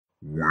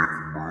With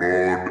blood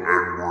and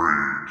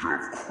rage of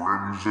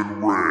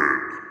crimson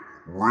red,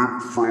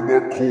 ripped from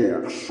a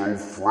corpse so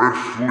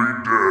freshly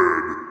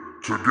dead,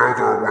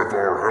 together with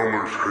our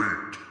hellish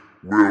hate,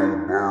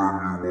 we'll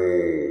burn you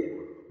all.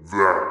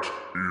 That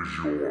is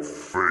your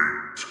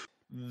fate.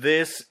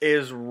 This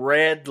is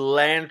Red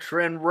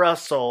Lantern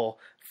Russell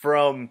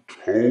from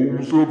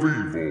Tomes of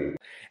Evil,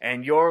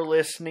 and you're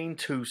listening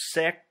to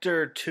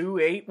Sector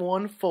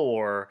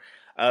 2814,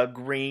 a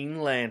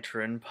Green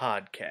Lantern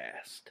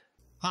podcast.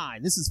 Hi,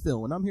 this is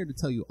Phil, and I'm here to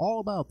tell you all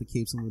about the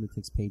Capes and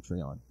Lunatics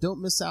Patreon.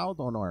 Don't miss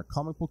out on our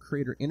comic book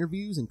creator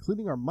interviews,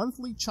 including our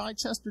monthly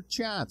Chichester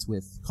chats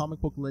with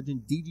comic book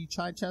legend D.G.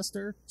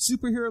 Chichester,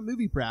 superhero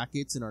movie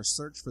brackets in our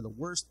search for the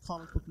worst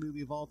comic book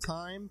movie of all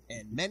time,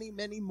 and many,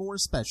 many more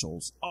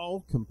specials,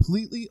 all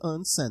completely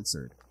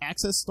uncensored.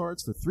 Access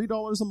starts for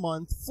 $3 a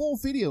month, full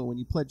video when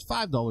you pledge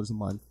 $5 a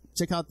month.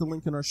 Check out the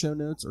link in our show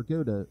notes or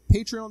go to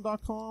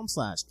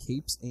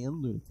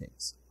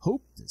patreon.com/CapesandLunatics.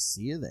 Hope to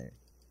see you there.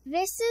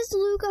 This is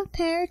Luke of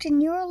Perich,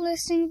 and you're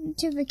listening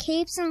to the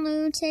Capes and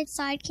Lunatics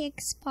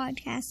Sidekicks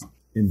podcast.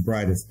 In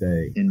brightest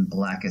day, in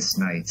blackest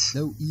nights,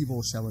 No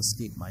evil shall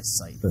escape my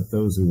sight. but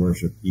those who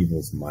worship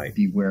evil's might.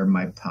 beware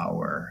my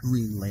power.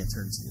 Green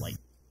Lantern's light.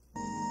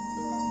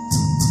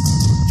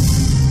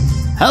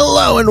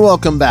 Hello and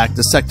welcome back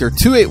to Sector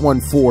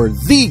 2814,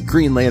 the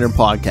Green Lantern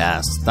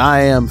podcast.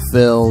 I am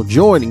Phil.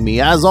 Joining me,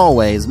 as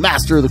always,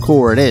 Master of the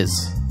Core, it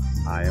is.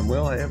 I am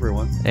Will. Hey,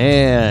 everyone.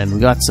 And we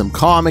got some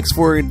comics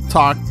for you to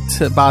talk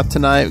about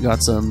tonight. We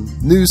got some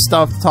new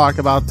stuff to talk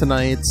about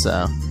tonight.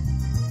 So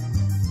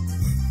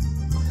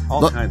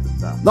All kinds of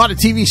stuff. not a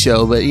TV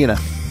show, but you know.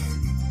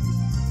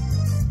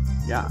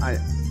 Yeah,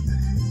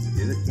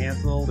 is it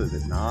canceled? Is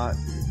it not?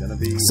 Is it going to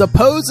be?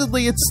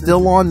 Supposedly it's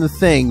still on the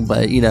thing,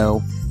 but you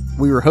know,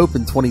 we were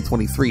hoping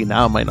 2023.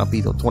 Now it might not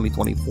be till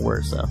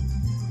 2024. So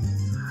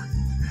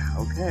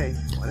Okay.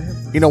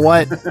 Whatever. you know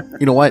what?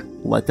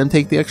 Let them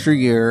take the extra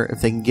year.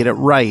 If they can get it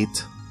right,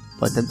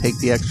 let them take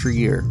the extra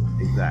year.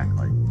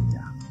 Exactly.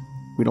 Yeah.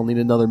 We don't need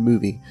another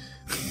movie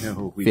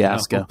No, we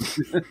fiasco.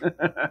 don't.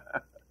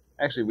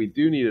 Actually, we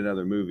do need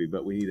another movie,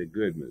 but we need a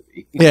good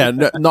movie. Yeah,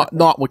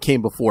 not what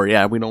came before.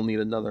 Yeah, we don't need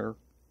another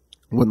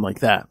one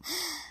like that.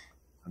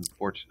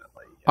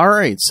 Unfortunately. All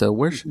right, so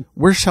where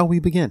shall we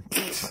begin?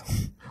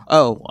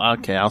 Oh,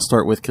 okay. I'll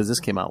start with, because this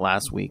came out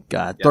last week.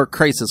 Dark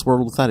Crisis: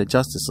 World Without a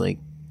Justice League.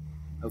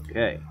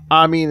 Okay.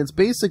 I mean, it's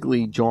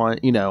basically John.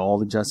 You know, all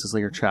the Justice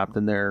League are trapped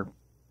in their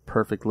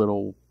perfect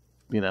little,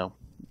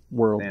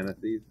 world.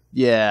 Fantasies.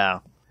 Yeah,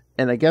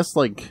 and I guess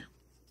like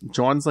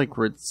John's like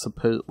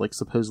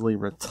supposedly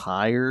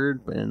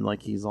retired, and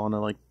like he's on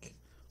a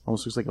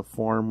almost looks like a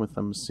farm with.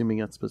 I'm assuming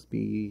that's supposed to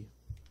be.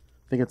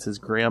 I think it's his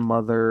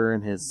grandmother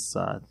and his.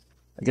 I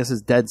guess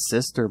his dead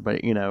sister,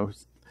 but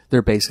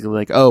they're basically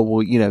like, oh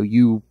well,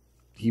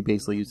 he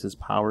basically used his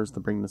powers to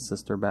bring the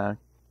sister back.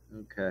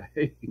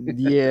 Okay.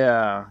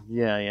 Yeah.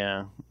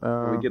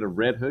 Can we get a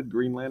Red Hood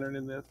Green Lantern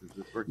in this? Is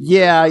this working?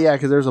 Yeah,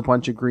 because there's a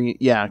bunch of green.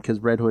 Yeah, because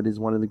Red Hood is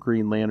one of the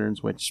Green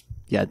Lanterns, which,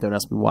 don't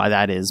ask me why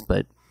that is,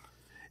 but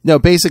no,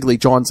 basically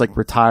John's like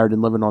retired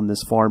and living on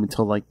this farm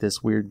until like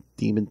this weird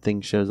demon thing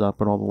shows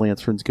up and all the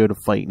Lanterns go to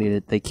fight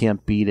it. They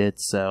can't beat it,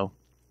 so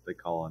They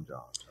call on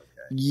John.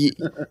 Okay.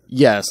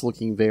 Yes,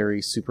 looking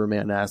very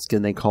Superman-esque,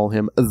 and they call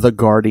him the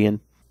Guardian.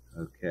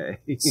 Okay.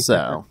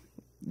 So,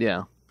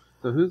 yeah.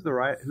 So who's the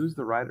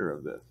writer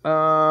of this?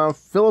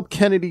 Philip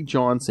Kennedy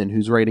Johnson,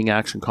 who's writing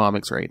Action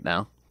Comics right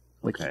now.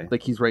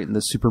 Like he's writing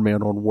the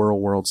Superman on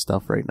World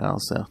stuff right now.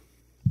 So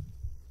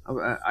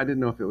I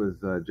didn't know if it was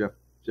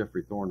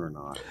Jeffrey Thorne or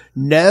not.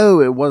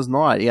 No, it was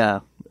not.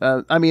 Yeah,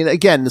 I mean,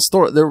 again, the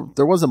story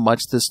there wasn't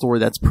much to the story.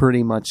 That's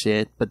pretty much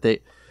it. But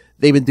they've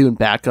been doing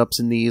backups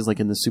in these,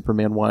 like in the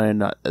Superman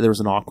one. There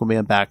was an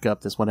Aquaman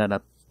backup. This one had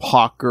a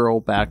Hawk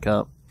Girl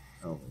backup.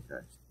 Oh,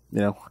 okay.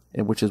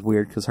 And which is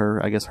weird because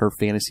I guess her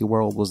fantasy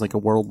world was like a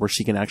world where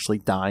she can actually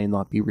die and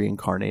not be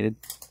reincarnated.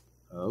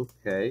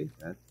 Okay.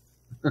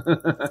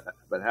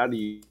 But how do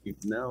you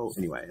know?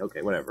 Anyway,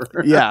 okay, whatever.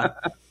 Yeah.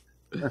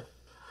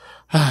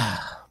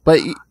 But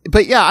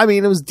yeah, I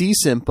mean, it was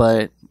decent,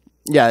 but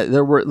yeah,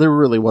 there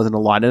really wasn't a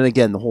lot. And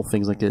again, the whole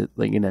thing's like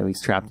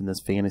he's trapped in this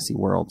fantasy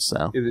world.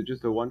 So is it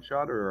just a one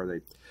shot, or are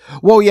they?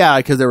 Well, yeah,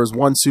 because there was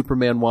one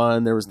Superman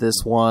one, there was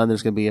this one.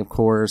 There's going to be, of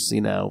course,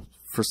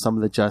 for some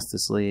of the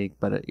Justice League,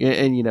 but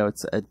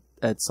it's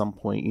at some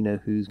point,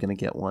 who's going to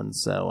get one.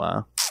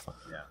 So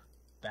yeah,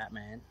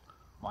 Batman,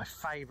 my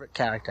favorite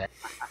character.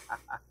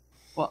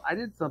 Well, I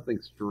did something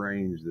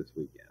strange this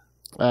weekend.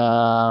 Do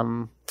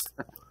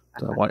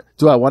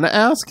I want to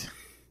ask?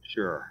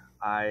 Sure.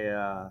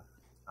 I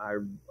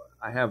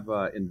have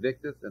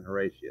Invictus and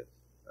Horatius,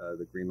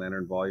 the Green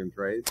Lantern volume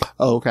trades.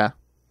 Oh, okay.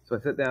 So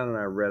I sat down and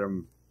I read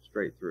them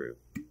straight through,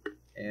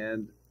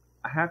 and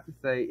I have to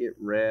say it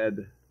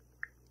read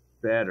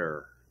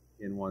better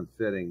in one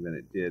sitting than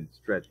it did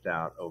stretched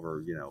out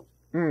over a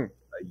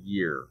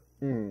year.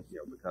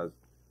 Because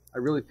I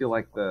really feel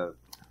like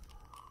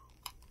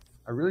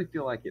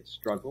it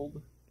struggled.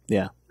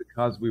 Yeah.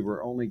 Because we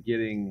were only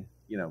getting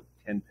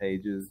 10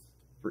 pages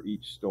for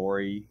each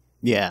story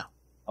Yeah.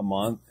 a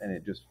month, and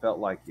it just felt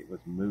like it was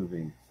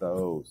moving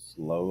so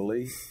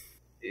slowly.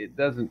 It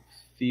doesn't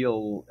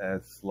feel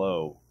as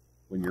slow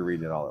when you're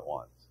reading it all at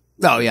once.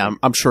 Oh, yeah,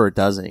 I'm sure it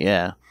doesn't,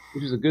 yeah.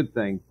 Which is a good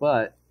thing,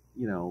 but,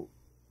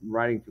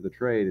 writing for the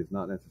trade is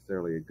not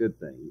necessarily a good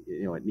thing.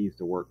 It needs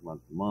to work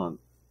month to month,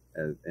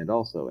 and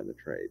also in the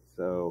trade.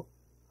 So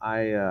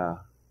I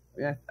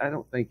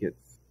don't think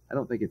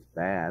it's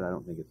bad. I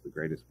don't think it's the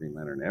greatest Green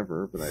Lantern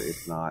ever, but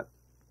it's not.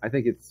 I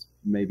think it's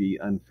maybe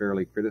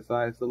unfairly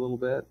criticized a little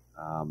bit.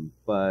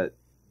 But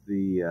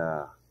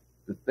the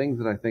things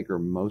that I think are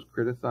most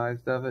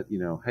criticized of it,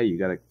 hey, you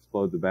got to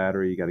explode the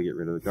battery, you got to get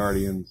rid of the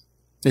Guardians.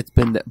 It's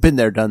been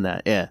there, done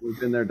that. Yeah, we've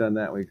been there, done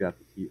that. We've got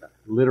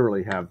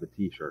literally have the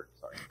T-shirt.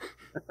 Sorry.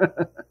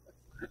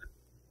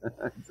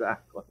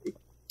 Exactly.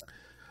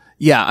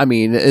 Yeah, I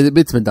mean,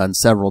 it's been done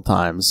several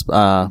times.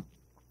 But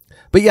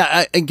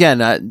yeah,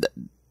 again,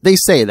 they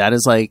say that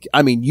is like,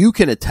 I mean, you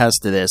can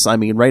attest to this. I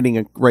mean,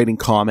 writing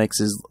comics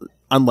is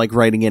unlike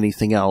writing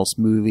anything else: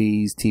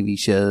 movies, TV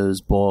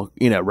shows,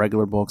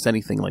 regular books,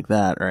 anything like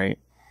that, right?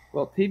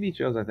 Well, TV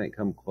shows I think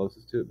come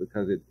closest to it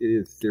because it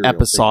is serial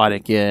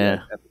episodic, fiction. yeah,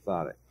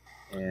 episodic,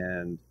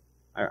 and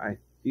I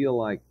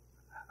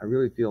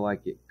really feel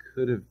like it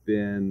could have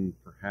been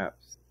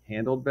perhaps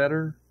handled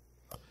better.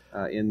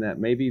 In that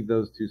maybe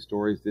those two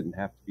stories didn't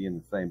have to be in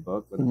the same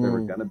book, but if they were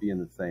going to be in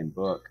the same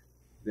book,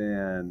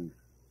 then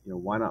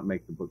why not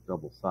make the book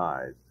double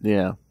sized?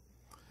 Yeah,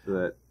 so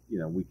that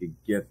we could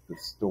get the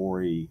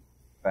story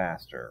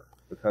faster.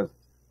 Because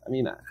I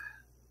mean,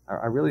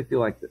 I really feel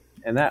like that,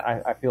 and that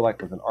I feel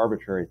like was an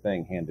arbitrary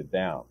thing handed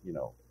down.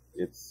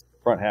 It's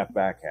front half,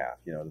 back half.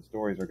 The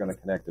stories are going to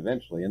connect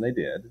eventually, and they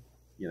did.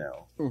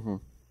 Mm-hmm.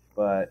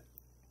 But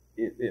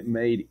it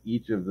made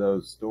each of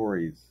those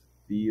stories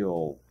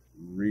feel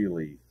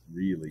really,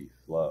 really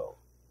slow.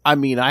 I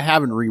mean, I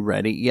haven't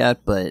reread it yet,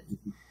 but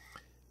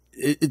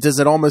does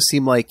it almost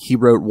seem like he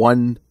wrote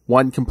one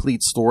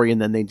complete story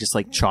and then they just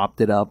like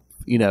chopped it up,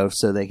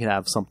 so they could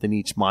have something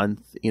each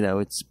month?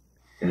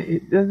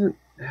 It doesn't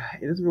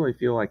really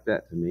feel like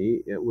that to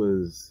me. It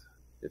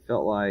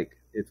felt like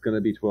it's going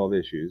to be 12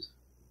 issues.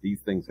 These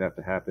things have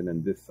to happen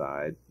in this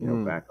side,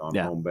 back on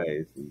home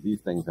base, and these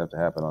things have to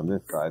happen on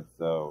this side.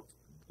 So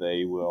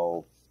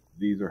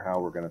these are how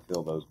we're going to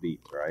fill those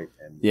beats, right?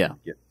 And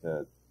get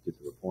to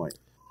the point.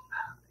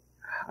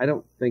 I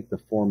don't think the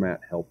format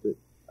helped it.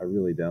 I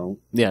really don't.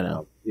 Yeah,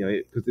 no.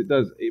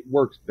 Because it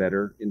works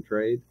better in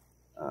trade.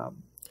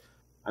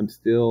 I'm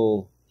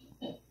still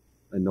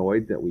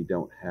annoyed that we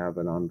don't have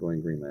an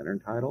ongoing Green Lantern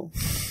title.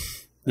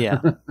 Yeah,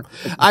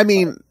 I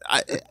mean,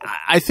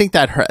 I think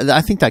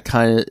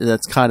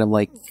that's kind of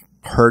like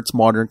hurts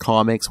modern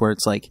comics, where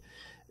it's like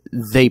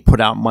they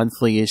put out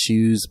monthly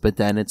issues, but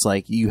then it's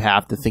like you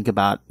have to think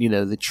about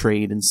the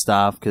trade and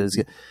stuff,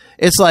 because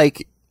it's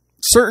like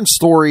certain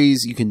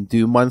stories you can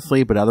do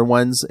monthly, but other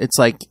ones it's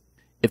like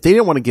if they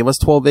didn't want to give us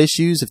 12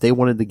 issues, if they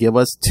wanted to give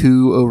us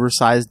 2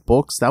 oversized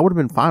books, that would have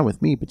been fine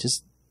with me. But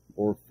just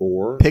or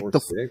 4 pick or the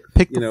 6,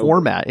 pick the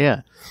format,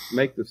 yeah.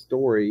 Make the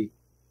story.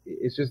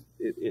 It's just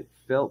it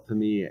felt to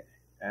me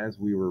as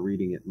we were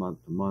reading it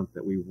month to month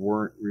that we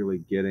weren't really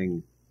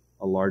getting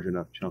a large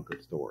enough chunk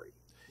of story.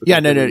 Yeah,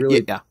 no,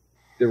 yeah.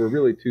 There were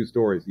really 2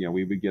 stories.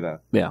 We would get a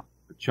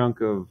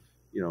chunk of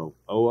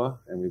Oa,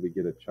 and we would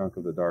get a chunk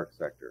of the Dark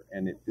Sector,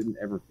 and it didn't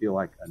ever feel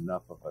like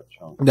enough of a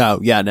chunk.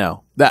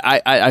 No. That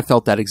I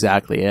felt that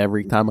exactly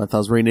every time I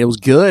was reading. It was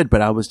good,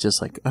 but I was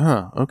just like,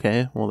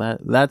 okay, well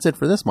that's it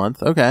for this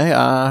month. Okay,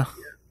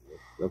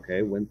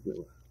 okay,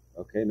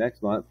 okay,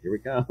 next month, here we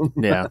come.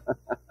 Yeah.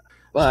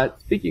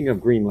 But speaking of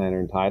Green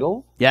Lantern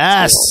titles,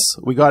 yes,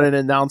 we got an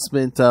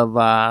announcement of.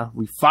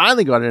 We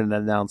finally got an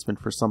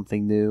announcement for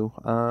something new.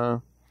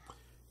 I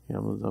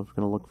was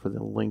going to look for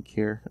the link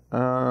here.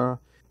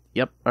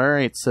 Yep. All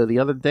right. So the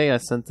other day I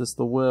sent this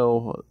to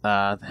Will.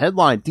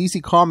 Headline: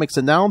 DC Comics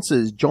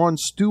announces John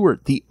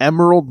Stewart, the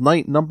Emerald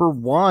Knight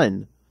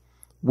 #1.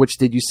 Which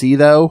did you see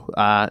though?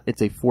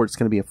 It's going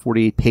to be a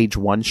 48-page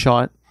one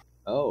shot.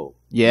 Oh.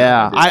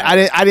 Yeah,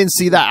 I didn't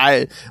see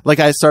that.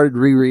 I started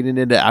rereading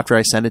it after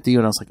I sent it to you,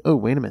 and I was like, oh,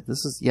 wait a minute,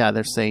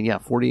 they're saying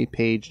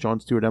 48-page John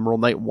Stewart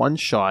Emerald Knight one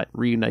shot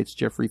reunites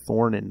Jeffrey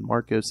Thorne and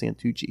Marco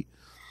Santucci.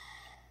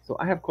 So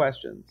I have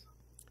questions.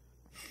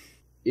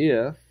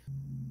 I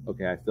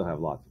still have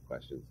lots of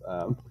questions.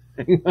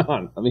 Hang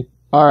on,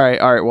 All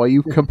right. Well,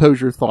 you compose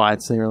your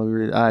thoughts.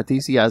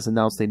 DC has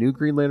announced a new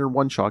Green Lantern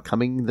one-shot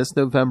coming this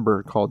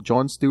November called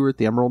John Stewart,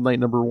 the Emerald Knight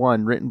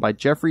 #1, written by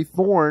Jeffrey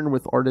Thorne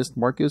with artist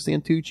Marco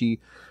Santucci.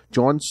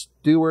 John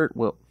Stewart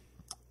will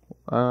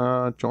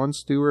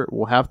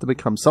have to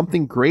become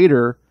something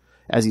greater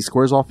as he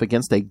squares off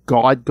against a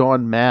god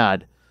gone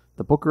mad.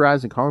 The book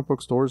arrives in comic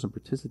book stores and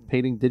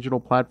participating digital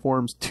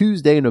platforms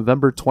Tuesday,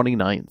 November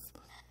 29th.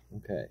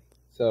 Okay,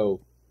 so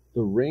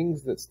the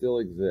rings that still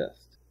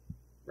exist,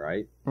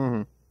 right?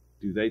 Mm-hmm.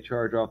 Do they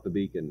charge off the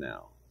beacon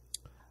now?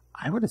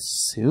 I would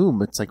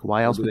assume it's like,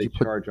 why else would you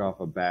charge off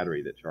a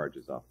battery that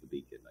charges off the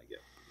beacon? I guess.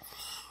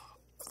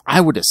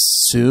 I would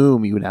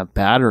assume you would have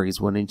batteries,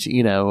 wouldn't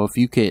you? If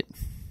you could,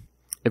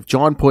 If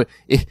John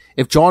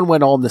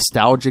went all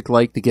nostalgic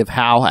like to give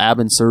Hal, Ab,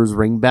 and Sir's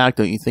ring back,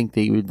 don't you think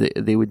they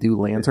would do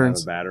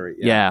lanterns? Battery.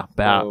 Yeah,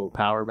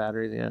 power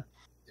batteries. Yeah.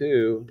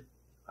 2,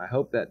 I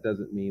hope that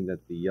doesn't mean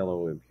that the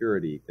yellow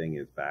impurity thing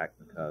is back,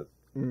 because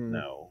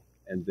no.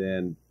 And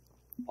then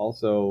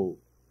also,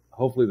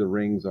 hopefully the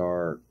rings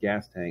are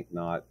gas tank,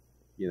 not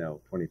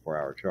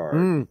 24-hour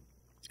charge.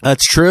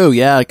 That's true.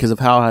 Yeah, because of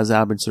Hal has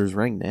Ab and Sir's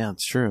ring. Yeah,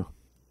 it's true.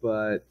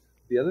 But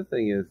the other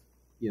thing is,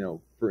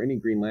 for any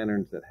Green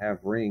Lanterns that have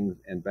rings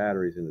and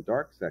batteries in the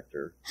dark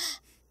sector,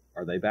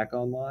 are they back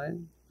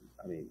online?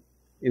 I mean,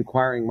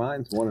 inquiring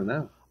minds want to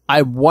know.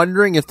 I'm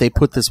wondering if they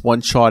put this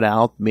one shot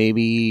out,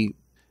 maybe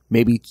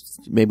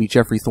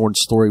Jeffrey Thorne's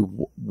story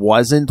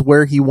wasn't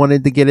where he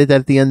wanted to get it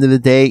at the end of the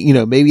day.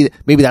 Maybe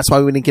that's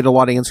why we didn't get a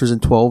lot of answers in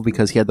 12,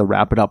 because he had to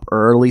wrap it up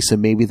early. So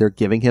maybe they're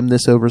giving him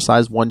this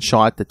oversized one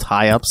shot to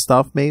tie up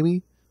stuff.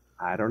 Maybe.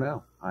 I don't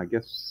know. I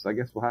guess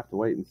we'll have to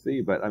wait and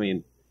see. But I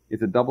mean,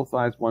 it's a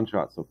double-sized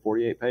one-shot, so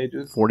 48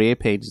 pages? 48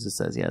 pages, it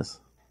says, yes.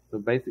 So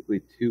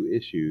basically 2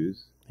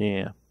 issues.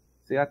 Yeah.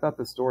 See, I thought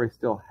the story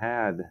still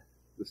had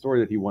the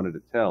story that he wanted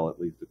to tell, at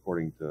least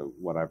according to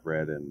what I've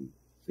read and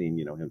seen,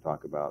 him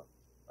talk about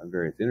on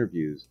various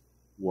interviews,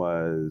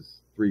 was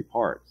 3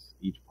 parts.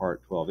 Each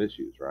part 12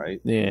 issues, right?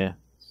 Yeah.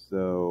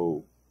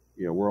 So,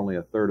 we're only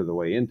a third of the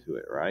way into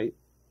it, right?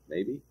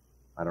 Maybe?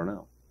 I don't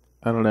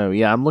know.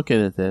 Yeah, I'm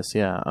looking at this,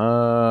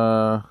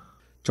 yeah.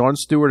 John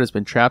Stewart has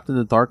been trapped in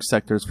the dark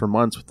sectors for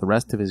months with the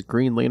rest of his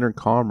Green Lantern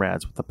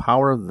comrades. With the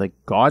power of the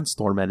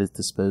Godstorm at his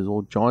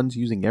disposal, John's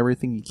using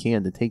everything he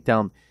can to take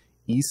down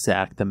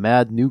Isak, the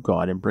mad new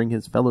god, and bring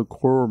his fellow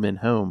Corpsmen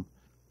home.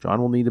 John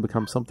will need to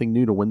become something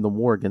new to win the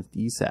war against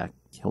Isak.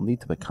 He'll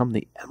need to become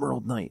the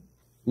Emerald Knight.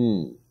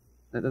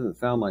 That doesn't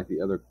sound like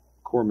the other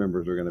Corps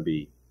members are going to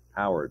be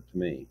powered to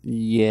me.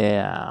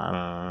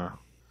 Yeah.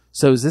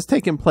 So is this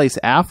taking place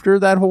after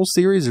that whole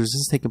series, or is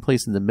this taking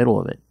place in the middle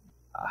of it?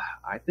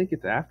 I think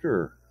it's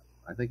after.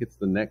 I think it's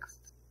the next,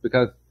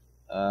 because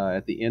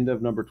at the end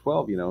of number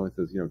 12, it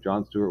says,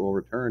 John Stewart will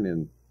return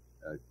in,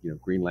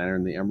 Green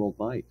Lantern, the Emerald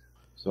Knight.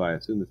 So I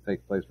assume this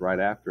takes place right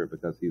after it,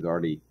 because he's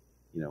already,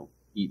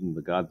 eaten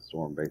the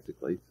Godstorm,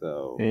 basically.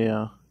 So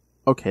yeah.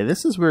 Okay,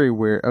 this is very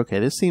weird.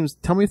 Okay,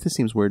 tell me if this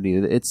seems weird to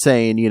you. It's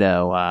saying, you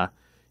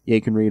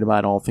can read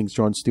about all things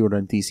John Stewart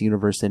on DC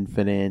Universe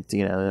Infinite.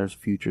 There's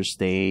Future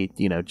State.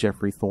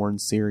 Jeffrey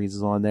Thorne's series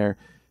is on there.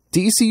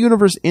 DC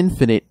Universe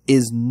Infinite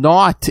is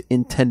not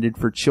intended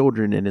for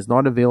children and is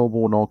not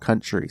available in all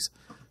countries.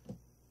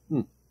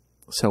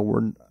 So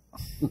we're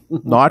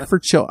not for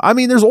children. I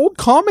mean, there's old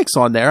comics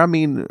on there. I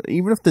mean,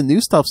 even if the new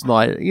stuff's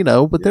not,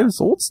 but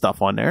there's old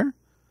stuff on there.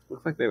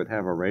 Looks like they would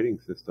have a rating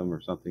system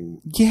or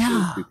something.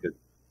 Yeah.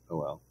 Oh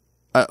well.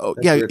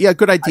 Yeah.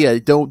 Good idea.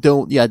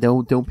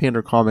 Don't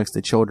pander comics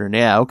to children.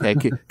 Yeah. Okay.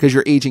 Because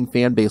your aging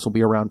fan base will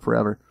be around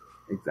forever.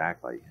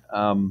 Exactly.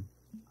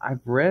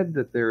 I've read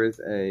that there is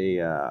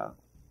a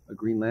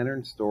Green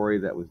Lantern story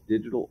that was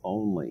digital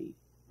only.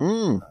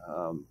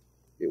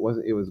 It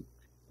was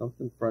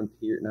something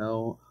Frontier.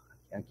 No,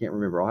 I can't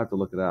remember. I'll have to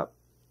look it up.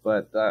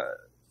 But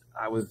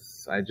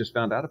I just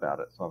found out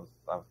about it, so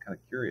I was kind of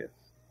curious.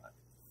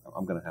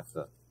 I'm gonna have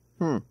to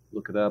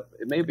look it up.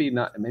 It may be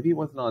not. Maybe it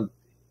wasn't on.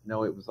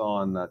 No, it was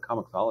on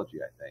Comixology,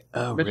 I think.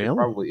 Oh, really? It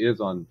probably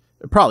is on.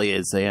 It probably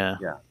is. Yeah.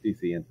 Yeah,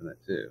 DC Infinite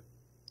too.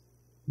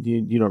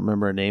 You don't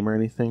remember a name or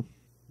anything?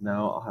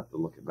 No, I'll have to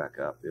look it back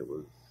up. It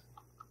was.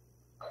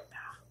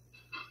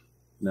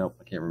 Nope,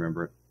 I can't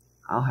remember it.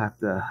 I'll have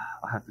to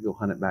go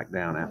hunt it back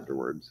down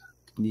afterwards.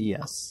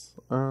 Yes.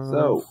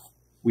 So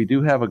we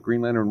do have a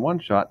Green Lantern one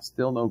shot.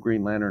 Still no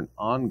Green Lantern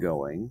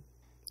ongoing.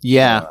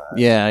 Yeah.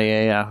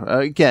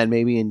 Again,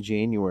 maybe in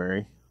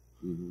January.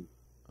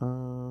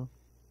 Mm-hmm.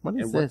 What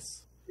is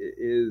this?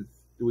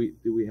 Do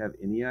we have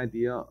any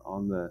idea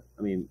on the?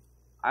 I mean,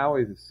 I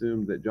always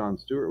assumed that John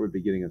Stewart would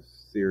be getting a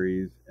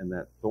series and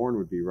that Thorne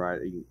would be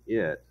writing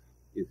it.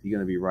 Is he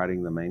going to be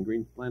writing the main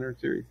Green Lantern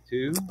series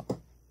too?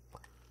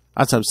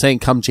 That's what I'm saying.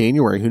 Come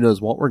January, who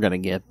knows what we're going to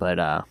get? But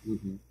I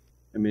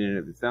mean,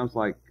 it sounds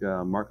like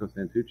Marco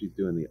Santucci's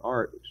doing the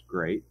art, which is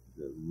great.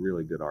 He's a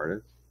really good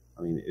artist.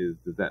 I mean,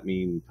 does that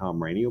mean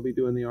Tom Rainey will be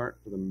doing the art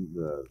for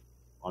the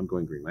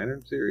ongoing Green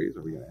Lantern series?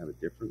 Are we going to have a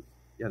different?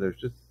 Yeah, there's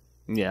just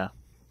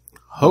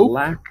hope.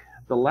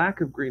 The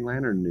lack of Green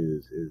Lantern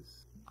news is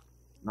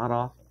not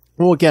awesome.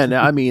 Well, again,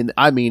 I mean,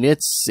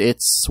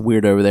 it's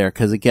weird over there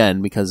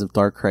because of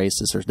Dark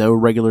Crisis. There's no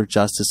regular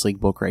Justice League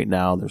book right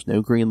now. There's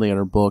no Green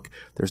Lantern book.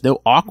 There's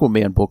no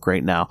Aquaman book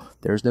right now.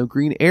 There's no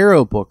Green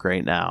Arrow book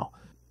right now.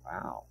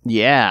 Wow.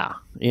 Yeah.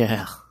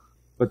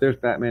 But there's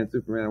Batman,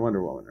 Superman, and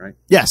Wonder Woman, right?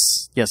 Yes.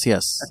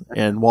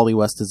 And Wally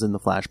West is in the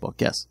Flash book.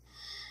 Yes.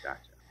 Gotcha.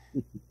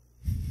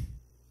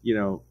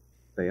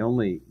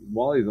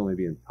 Wally's only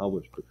being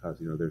published because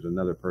there's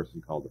another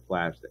person called the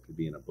Flash that could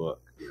be in a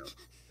book.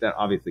 That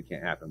obviously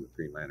can't happen with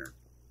Green Lantern.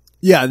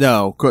 Yeah,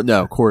 no,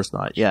 of course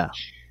not. Yeah.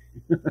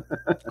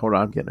 Hold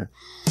on, I'm getting her.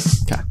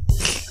 Okay.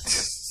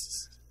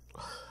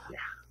 Yeah.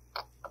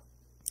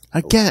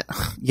 Again,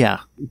 yeah.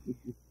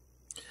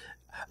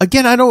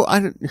 Again, I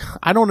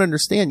don't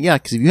understand. Yeah,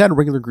 because if you had a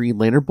regular Green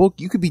Lantern book,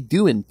 you could be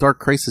doing Dark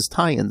Crisis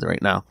tie-ins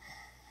right now.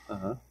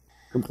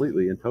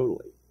 Completely and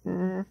totally.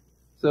 Mm-hmm.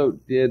 So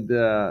did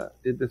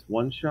this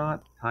one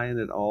shot tie in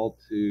at all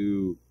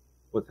to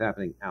what's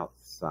happening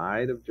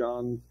outside of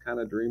John's kind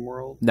of dream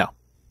world? No.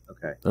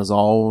 Okay. It was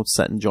all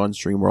set in John's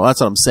dream world. That's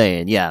what I'm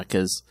saying. Yeah,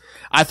 because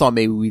I thought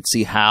maybe we'd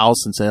see Hal,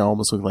 since it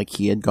almost looked like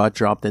he had got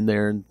dropped in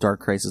there in Dark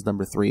Crisis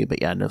number 3,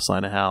 but yeah, no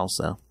sign of Hal.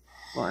 So.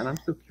 Well, and I'm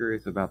still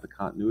curious about the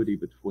continuity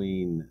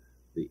between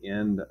the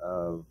end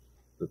of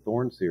the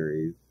Thorn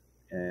series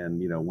and,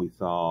 we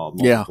saw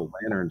multiple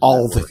lanterns.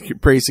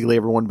 Basically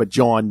everyone but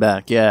John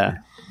back. Yeah.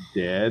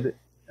 Dead.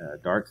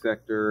 Dark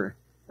Sector.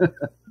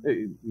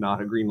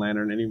 Not a Green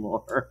Lantern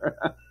anymore.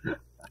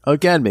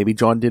 Again, maybe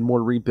John did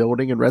more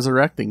rebuilding and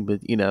resurrecting,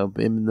 but,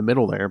 in the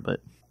middle there, but.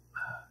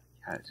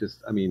 Yeah, it's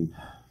just,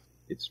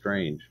 it's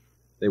strange.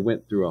 They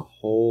went through a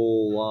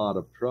whole lot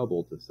of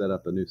trouble to set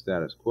up a new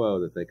status quo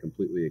that they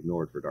completely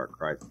ignored for Dark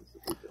Crisis. At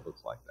least it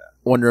looks like that.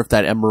 Wonder if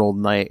that Emerald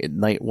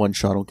Night one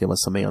shot will give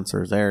us some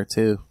answers there,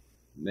 too.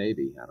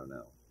 Maybe. I don't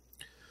know.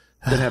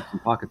 Could have some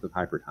pockets of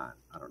hyper time.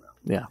 I don't know.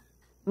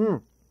 Yeah.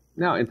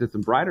 Now, into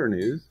some brighter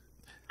news.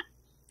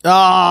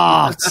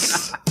 Ah!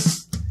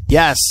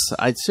 Yes,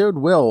 I showed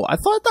Will. I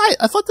thought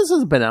this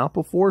has been out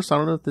before, so I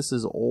don't know if this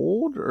is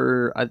old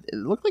or it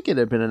looked like it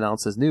had been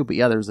announced as new. But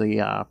yeah, there's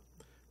a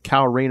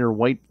Kyle Rayner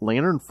White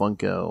Lantern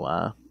Funko.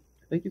 I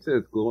think you said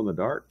it's glow in the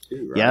dark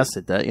too, right? Yes,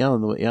 it does.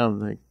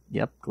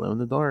 Yep, glow in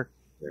the dark.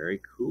 Very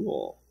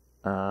cool.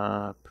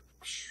 $40.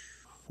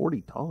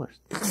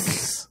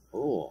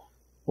 Oh,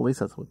 Well, at least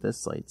that's what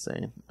this site's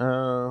saying.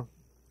 I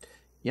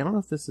don't know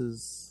if this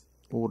is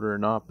older or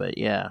not, but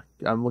yeah,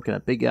 I'm looking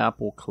at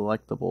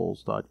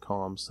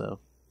BigAppleCollectibles.com. So,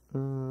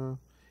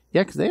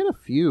 yeah, because they had a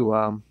few.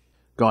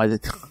 I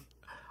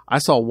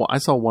saw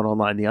one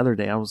online the other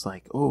day. I was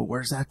like, oh,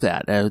 where's that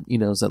at?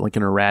 Is that like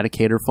an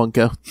Eradicator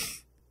Funko?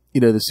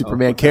 The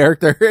Superman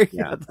character.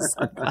 Yeah,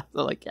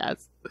 like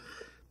yes.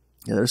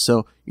 Yeah, there's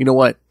so. You know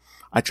what?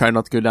 I try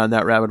not to go down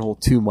that rabbit hole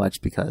too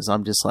much because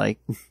I'm just like.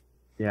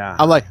 Yeah,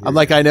 I'm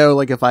like, I know,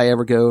 like, if I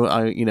ever go,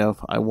 if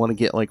I want to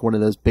get, like, one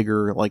of those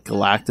bigger, like,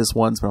 Galactus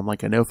ones, but I'm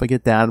like, I know if I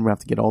get that, I'm going to have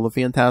to get all the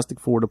Fantastic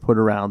Four to put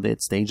around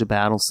it, stage a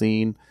battle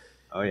scene.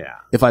 Oh, yeah.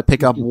 If I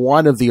pick up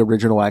one of the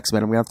original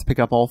X-Men, I'm going to have to pick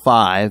up all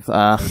 5.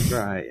 That's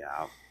right,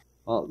 yeah.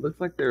 Well, it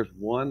looks like there's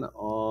one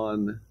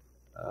on,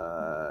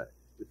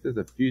 this is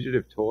a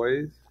Fugitive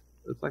Toys.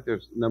 Looks like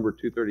there's number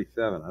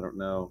 237. I don't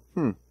know.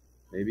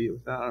 Maybe it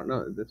was that. I don't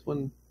know. This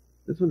one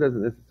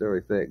doesn't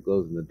necessarily say it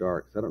glows in the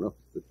dark, so I don't know if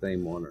it's the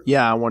same one or.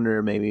 Yeah, I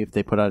wonder maybe if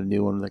they put out a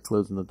new one that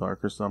glows in the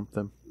dark or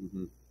something.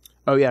 Mm-hmm.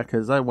 Oh yeah,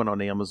 because I went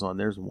on Amazon.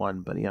 There's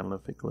one, but yeah, I don't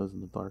know if it glows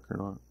in the dark or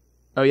not.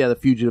 Oh yeah, the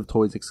Fugitive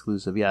Toys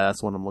exclusive. Yeah,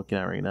 that's what I'm looking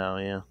at right now.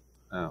 Yeah.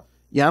 Oh.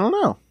 Yeah, I don't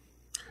know.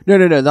 No,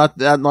 not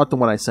the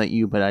one I sent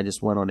you, but I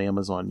just went on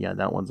Amazon. Yeah,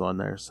 that one's on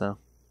there. So.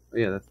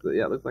 Yeah, it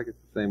looks like it's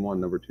the same one,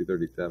 number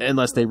 237.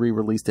 Unless they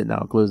re-released it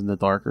now, it glows in the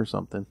dark or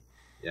something.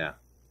 Yeah,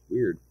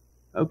 weird.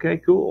 Okay,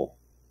 cool.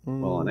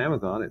 Well, on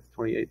Amazon, it's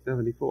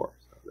 $28.74. So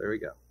there we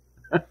go.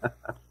 Well,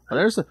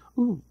 there's a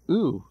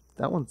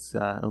that one's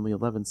only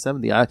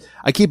 $11.70.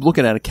 I keep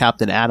looking at a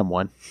Captain Atom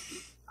one.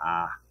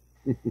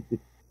 Then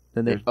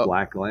there's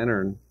Black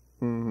Lantern.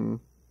 Mm-hmm.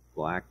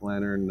 Black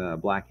Lantern,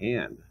 Black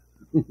Hand.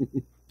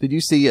 Did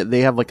you see it? They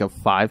have like a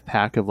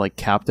 5-pack of like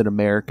Captain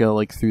America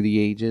like through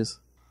the ages.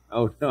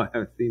 Oh no, I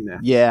haven't seen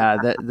that. Yeah,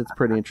 that's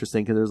pretty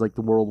interesting because there's like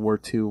the World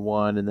War II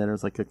one, and then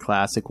there's like a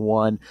classic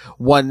one.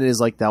 One is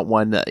like that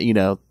one that, he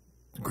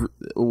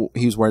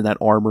was wearing that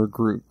armor.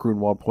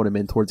 Grunwald put him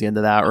in towards the end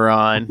of that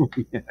run.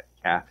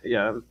 Yeah,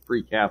 that was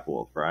pre-Cap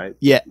Wolf, right?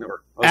 Yeah,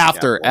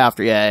 after,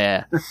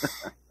 yeah.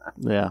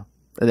 Yeah,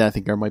 and then I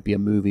think there might be a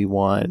movie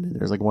one.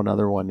 There's like one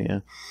other one,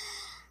 yeah.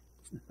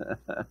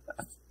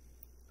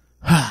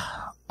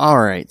 All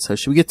right, so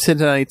should we get to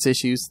tonight's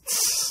issues?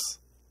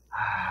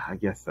 I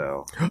guess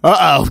so.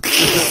 Uh-oh.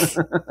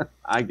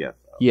 I guess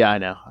so. Yeah, I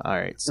know. All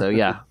right, so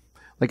yeah.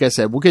 Like I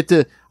said, we'll get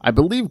to, I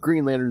believe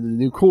Green Lantern, the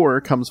New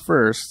Corps, comes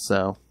first,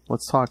 so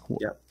let's talk.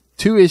 Yep.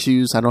 2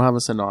 issues. I don't have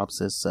a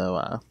synopsis,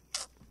 so,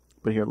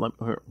 but here, hold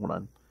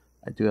on.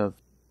 I do have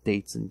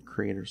dates and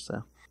creators,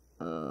 so.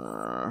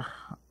 All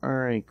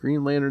right,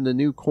 Green Lantern, the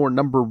New Corps,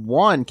 number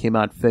 1 came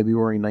out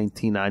February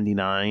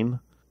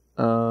 1999.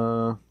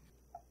 It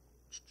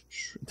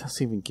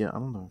doesn't even get, I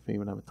don't know if they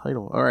even have a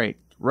title. All right,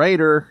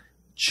 writer,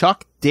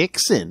 Chuck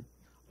Dixon.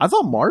 I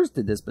thought Mars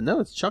did this, but no,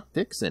 it's Chuck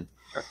Dixon.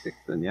 Chuck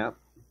Dixon, yep.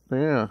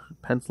 Yeah,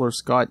 penciler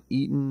Scott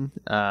Eaton,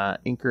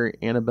 inker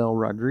Annabelle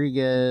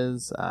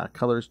Rodriguez,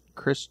 colors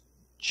Chris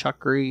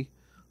Chuckery,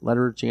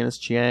 letterer Janice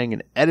Chiang,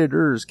 and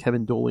editors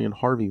Kevin Doley and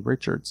Harvey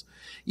Richards.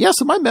 Yeah,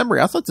 so my memory,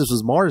 I thought this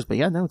was Mars, but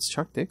yeah, no, it's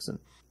Chuck Dixon.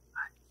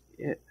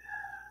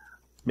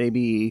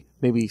 Maybe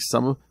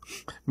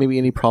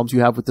any problems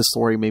you have with the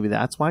story, maybe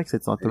that's why, because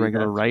it's not the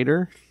regular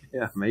writer.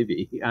 Yeah,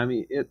 maybe. I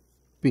mean,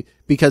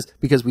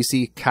 because we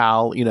see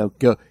Cal,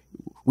 go.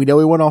 We know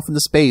he went off into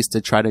space to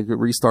try to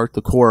restart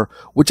the Corps,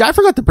 which I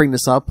forgot to bring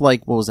this up.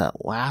 Like, what was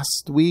that,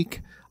 last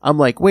week? I'm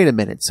like, wait a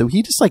minute. So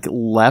he just like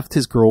left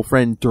his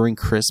girlfriend during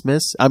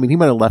Christmas. I mean, he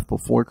might have left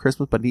before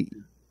Christmas, but he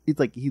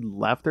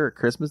left her at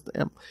Christmas.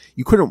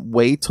 You couldn't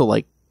wait till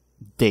like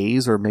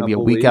days or maybe a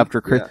week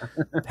after Christmas.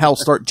 Yeah. Hell,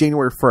 start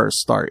January 1st.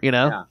 Start, you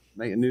know? Yeah,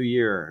 make a new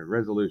year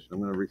resolution. I'm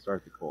going to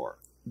restart the core.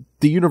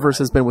 The universe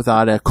has been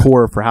without a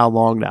core for how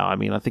long now? I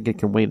mean, I think it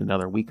can wait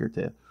another week or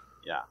two.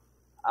 Yeah.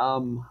 I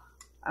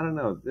don't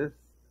know.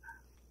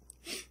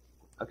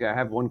 Okay, I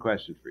have one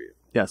question for you.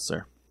 Yes,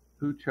 sir.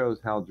 Who chose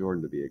Hal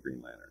Jordan to be a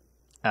Green Lantern?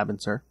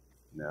 Abin, sir.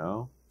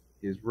 No,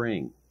 his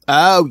ring.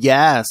 Oh,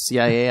 yes.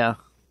 Yeah.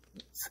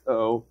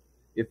 So,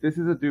 if this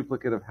is a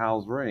duplicate of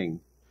Hal's ring,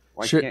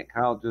 why can't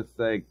Kyle just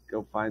say,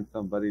 go find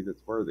somebody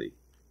that's worthy?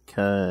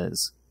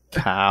 Because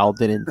Kyle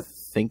didn't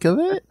think of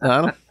it?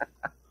 Or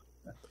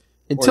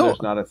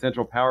there's not a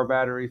central power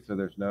battery, so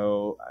there's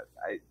no...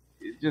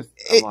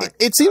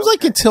 It seems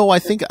like until I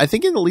think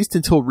at least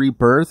until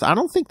Rebirth, I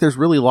don't think there's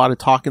really a lot of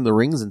talking the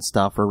rings and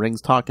stuff, or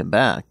rings talking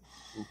back.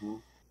 Mm-hmm.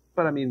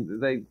 But I mean,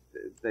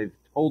 they've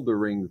told the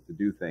rings to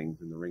do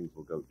things, and the rings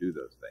will go do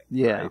those things.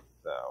 Yeah. Right?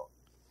 So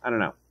I don't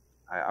know.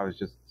 I was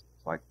just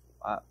like,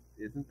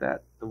 isn't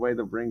that the way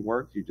the ring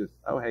works? You just,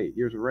 oh hey,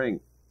 here's a ring.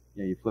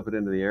 You flip it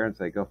into the air and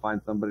say, go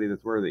find somebody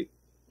that's worthy.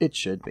 It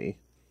should be.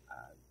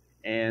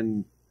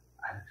 And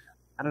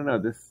I don't know.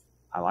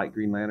 I like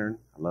Green Lantern.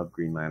 I love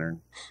Green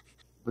Lantern.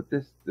 But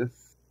this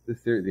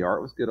series, the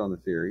art was good on the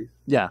series.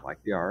 Yeah. I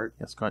like the art.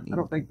 Yes, I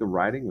don't think the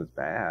writing was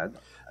bad.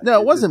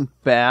 No, it wasn't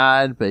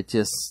bad, but it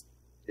just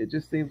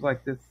seems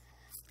like this.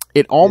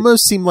 It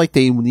almost seemed like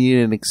they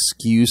needed an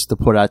excuse to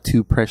put out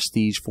 2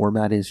 prestige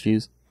format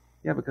issues.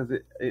 Yeah, because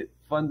it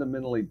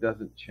fundamentally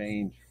doesn't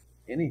change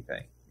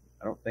anything.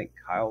 I don't think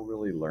Kyle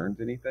really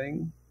learns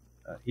anything.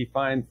 He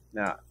finds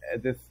now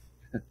this.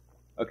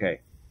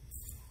 Okay,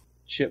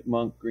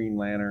 Chipmunk Green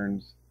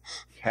Lanterns,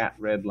 Cat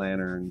Red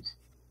Lanterns.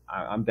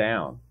 I'm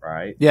down,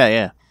 right?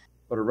 Yeah.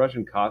 But a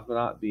Russian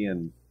cosmonaut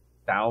being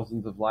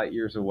thousands of light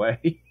years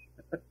away.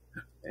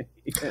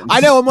 I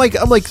know. I'm like.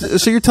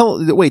 So you're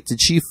telling? Wait,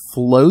 did she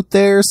float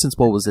there since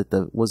what was it?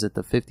 The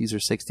 50s or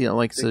 60s? I'm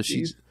like, 60s? So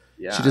she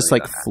just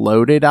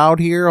floated out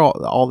here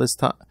all this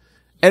time.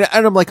 And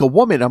I'm like a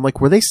woman. I'm like,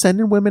 were they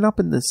sending women up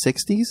in the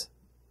 60s?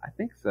 I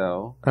think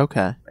so.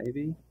 Okay,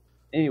 maybe.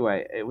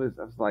 Anyway, I was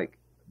like,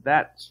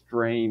 that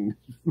strained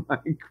my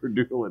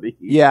credulity.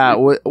 Yeah,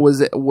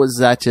 was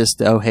that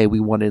just, oh hey, we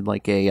wanted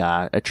like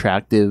a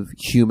attractive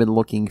human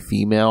looking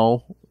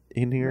female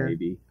in here?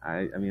 Maybe.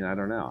 I mean, I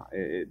don't know.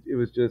 It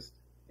was just,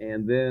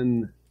 and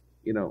then,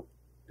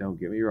 don't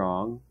get me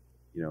wrong,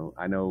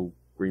 I know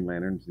Green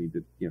Lanterns need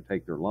to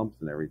take their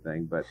lumps and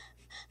everything, but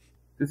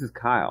this is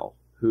Kyle,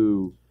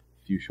 who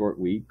a few short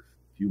weeks,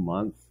 few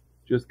months,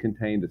 just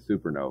contained a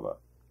supernova.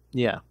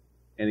 Yeah.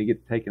 And he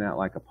gets taken out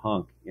like a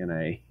punk in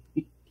a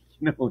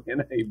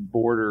in a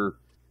border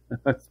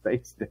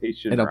space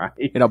station, right?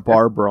 In a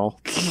bar brawl.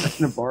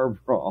 In a bar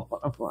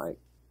brawl. I'm like,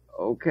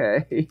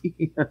 okay.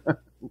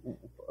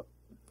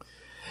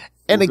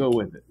 We'll go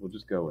with it. We'll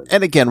just go with it.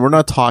 And again, we're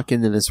not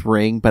talking to this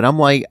ring, but I'm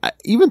like,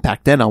 even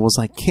back then, I was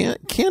like,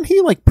 can't he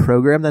like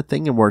program that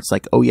thing and where it's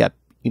like, oh yeah,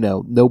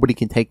 nobody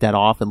can take that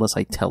off unless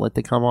I tell it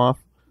to come off.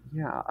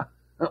 Yeah.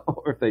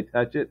 Or if they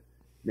touch it,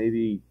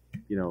 maybe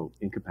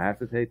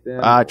incapacitate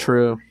them.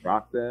 True.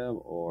 Shock them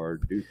or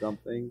do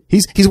something.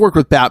 He's worked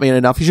with Batman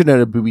enough. He should know how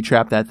to booby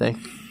trap that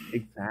thing.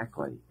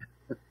 Exactly.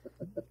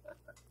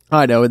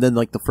 I know. And then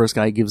like the first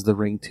guy he gives the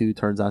ring to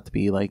turns out to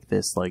be like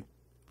this like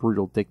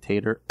brutal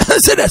dictator,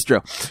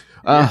 Sinestro.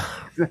 Yeah,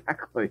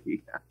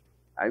 exactly.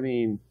 I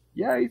mean,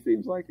 yeah, he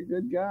seems like a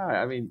good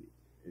guy. I mean,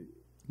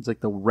 it's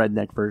like the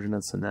redneck version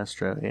of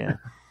Sinestro. Yeah.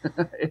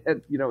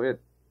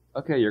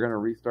 Okay, you're going to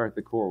restart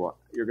the core.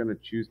 You're going to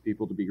choose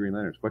people to be Green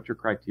Lanterns. What's your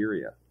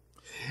criteria?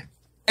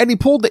 And he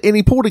pulled he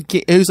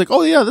was like,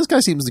 oh yeah, this guy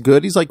seems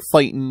good. He's like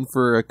fighting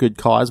for a good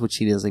cause, which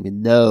he doesn't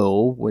even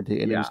know, and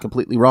he was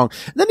completely wrong.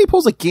 And then he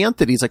pulls a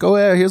Ganthet. He's like, oh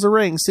yeah, here's a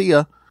ring. See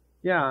ya.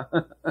 Yeah.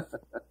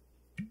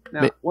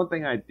 Now, one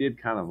thing I did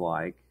kind of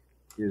like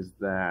is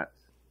that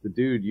the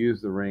dude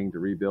used the ring to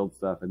rebuild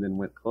stuff and then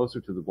went closer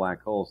to the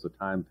black hole, so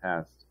time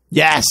passed.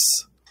 Yes.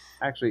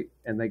 Actually,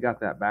 and they got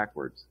that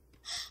backwards.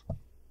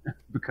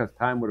 Because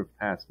time would have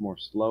passed more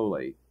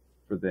slowly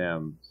for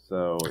them.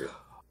 So,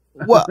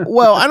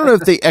 well, I don't know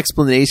if the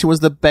explanation was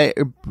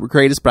the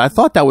greatest, but I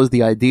thought that was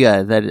the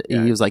idea that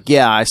he was like,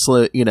 "Yeah,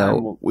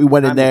 we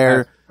went in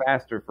there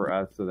faster for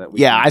us, so that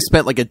we I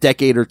spent like a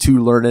decade or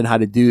two learning how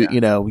to do,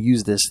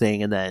 use this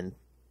thing, and then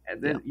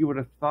you would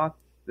have thought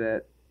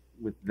that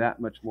with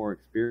that much more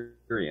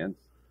experience,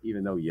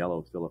 even though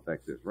yellow still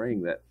affects his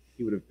ring, that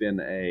he would have been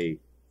a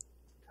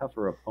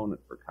tougher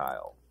opponent for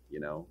Kyle."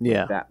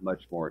 That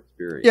much more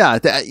experience. Yeah,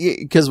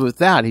 because with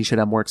that, he should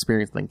have more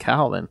experience than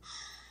Calvin.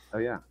 Oh,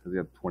 yeah, because he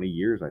had 20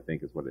 years, I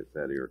think, is what it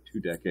said, or 2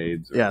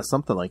 decades. Or, yeah,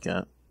 something like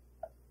that.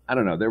 I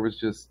don't know. There was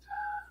just...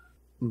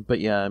 But,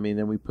 yeah, I mean,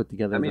 then we put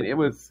together...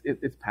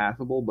 it's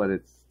passable, but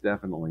it's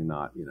definitely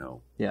not,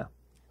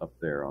 up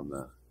there on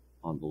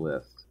the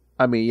list.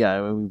 I mean,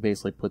 yeah, we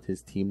basically put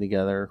his team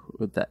together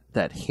with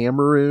that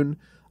Hammeroon.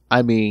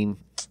 I mean...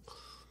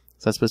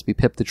 So that's supposed to be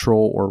Pip the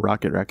Troll or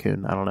Rocket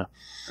Raccoon. I don't know.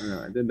 I don't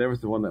know. And then there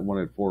was the one that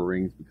wanted 4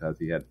 rings because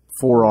he had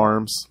 4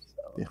 arms.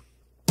 So.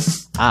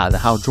 Yeah. The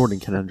Hal Jordan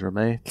conundrum,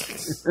 eh?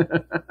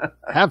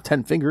 Have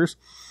 10 fingers.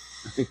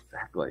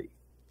 Exactly.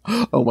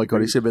 Oh my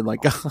god, he should have been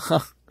like,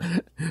 I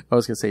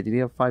was going to say, did he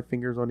have 5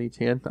 fingers on each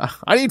hand?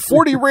 I need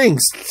 40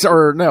 rings!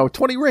 Or no,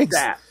 20 rings!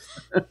 That.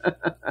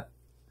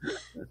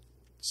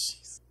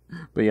 Jeez.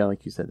 But yeah,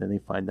 like you said, then they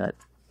find that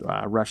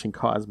Russian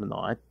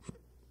cosmonaut,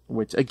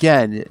 which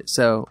again,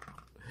 so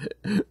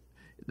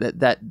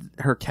that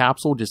her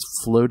capsule just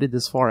floated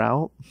this far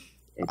out.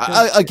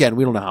 Again,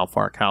 we don't know how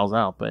far Cal's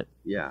out, but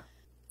yeah.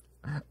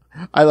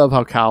 I love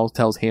how Cal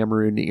tells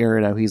Hammer and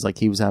Aaron how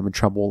he was having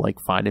trouble like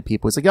finding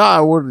people. He's like,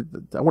 I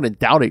wouldn't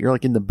doubt it. You're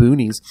like in the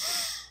boonies.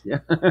 Yeah,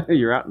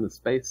 you're out in the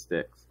space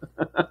sticks.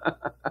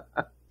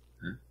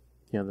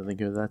 Yeah, then they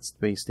go to that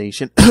space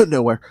station.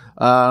 Nowhere.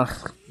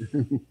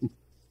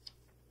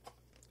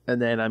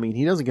 And then, I mean,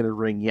 he doesn't get a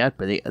ring yet,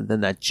 but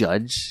then that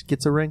judge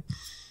gets a ring.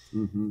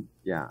 Mm-hmm.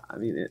 Yeah, I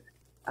mean,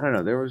 I don't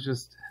know. There was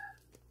just...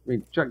 I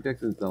mean, Chuck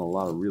Dixon's done a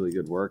lot of really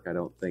good work. I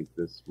don't think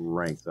this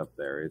ranks up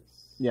there.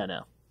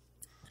 No.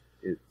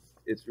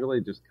 It's really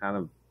just kind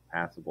of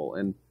passable.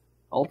 And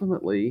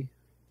ultimately,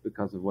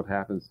 because of what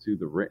happens to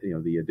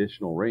the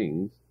additional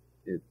rings,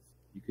 you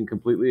can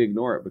completely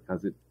ignore it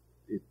because it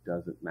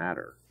doesn't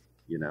matter,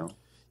 you know?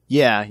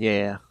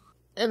 Yeah.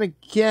 And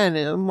again,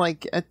 I'm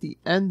like, at the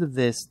end of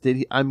this,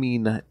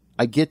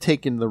 I get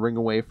taking the ring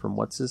away from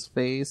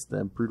what's-his-face,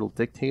 the brutal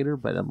dictator,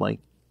 but I'm like,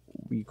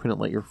 you couldn't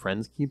let your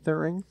friends keep their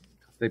ring?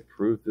 They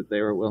proved that they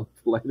were willing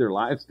to lay their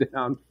lives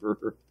down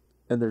for...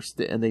 And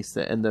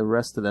and the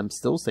rest of them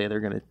still say they're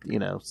going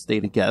to, stay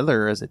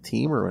together as a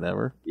team or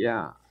whatever.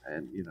 Yeah,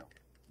 and,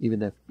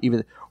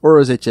 Even or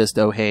is it just,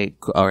 oh, hey,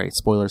 all right,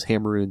 spoilers,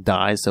 Hammeroon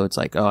dies, so it's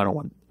like, oh, I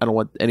don't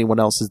want anyone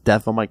else's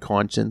death on my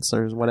conscience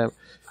or whatever.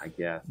 I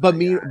guess. But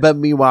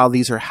meanwhile,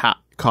 these are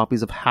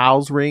copies of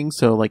Hal's rings,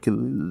 so like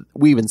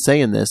we even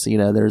say in this,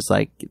 there's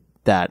like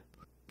that,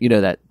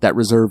 that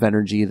reserve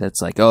energy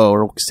that's like, oh,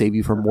 it'll save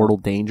you from mortal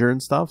danger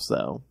and stuff.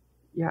 So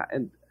yeah,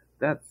 and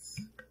that's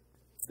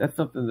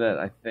something that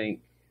I think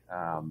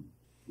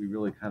we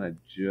really kind of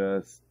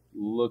just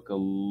look a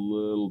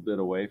little bit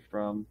away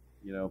from,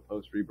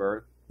 post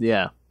Rebirth.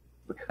 Yeah,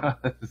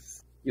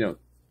 because the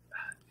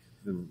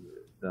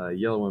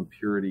yellow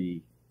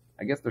impurity.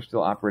 I guess they're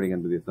still operating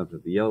under the assumption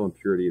that the yellow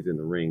impurity is in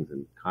the rings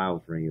and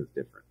Kyle's ring is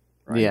different.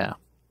 Right? Yeah.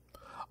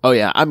 Oh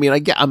yeah. I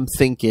mean, I'm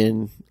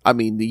thinking. I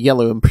mean, the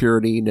yellow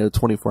impurity,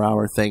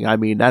 24-hour thing. I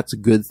mean, that's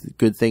good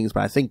things.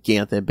 But I think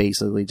Ganthet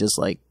basically just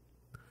like.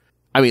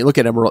 I mean, look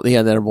at Emerald.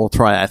 Yeah, then we'll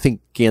try. I think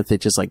Ganthet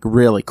just like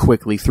really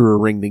quickly threw a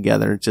ring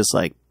together. Just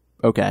like,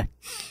 okay.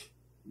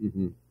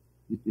 Mm-hmm.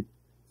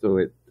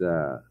 So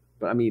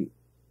but I mean,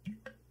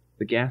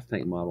 the gas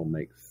tank model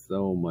makes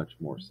so much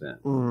more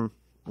sense.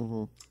 Mm-hmm.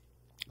 Mm-hmm.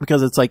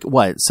 Because it's like,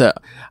 what? So,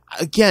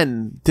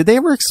 again, did they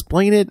ever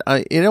explain it?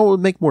 It would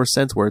make more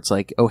sense where it's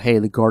like, oh, hey,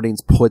 the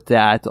Guardians put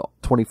that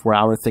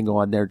 24-hour thing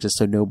on there just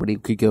so nobody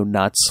could go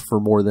nuts for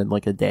more than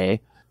like a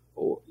day.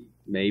 Or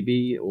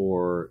maybe,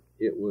 or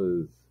it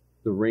was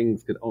the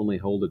rings could only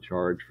hold a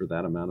charge for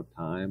that amount of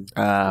time.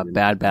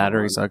 Bad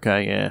batteries.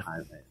 Okay, yeah.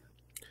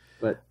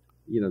 But,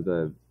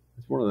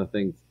 it's one of the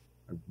things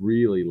I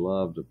really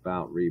loved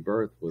about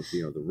Rebirth was,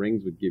 the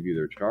rings would give you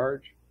their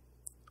charge.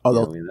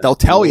 Oh, they'll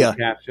tell you.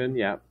 Caption,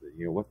 yeah.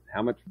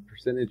 How much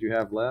percentage you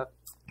have left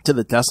to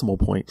the decimal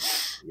point.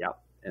 Yep.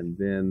 And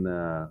then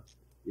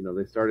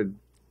they started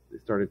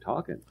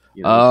talking.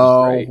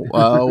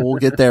 We'll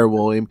get there,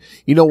 William.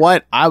 You know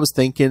what? I was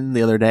thinking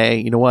the other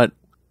day. You know what?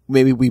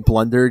 Maybe we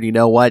blundered. You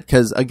know what?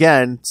 Because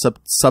again,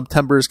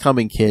 September is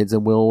coming, kids,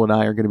 and Will and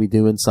I are going to be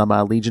doing some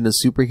Legion of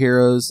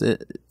Superheroes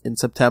in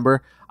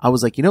September. I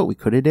was like, you know what we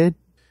could have did?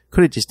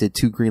 Could have just did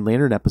 2 Green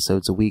Lantern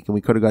episodes a week, and we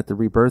could have got the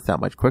Rebirth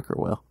that much quicker,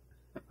 Will.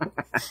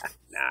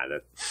 Nah,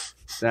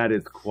 that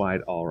is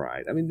quite all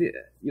right. I mean,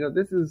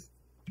 this is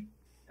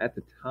at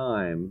the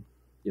time,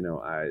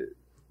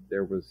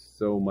 there was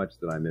so much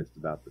that I missed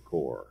about the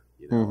core,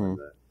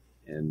 mm-hmm.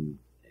 and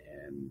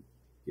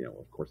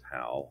of course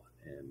Hal,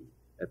 and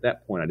at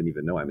that point I didn't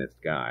even know I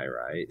missed Guy,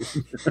 right?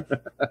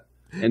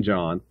 And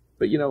John.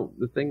 But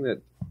the thing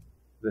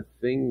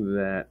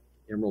that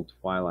Emerald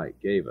Twilight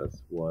gave us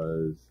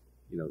was,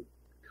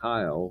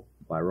 Kyle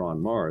by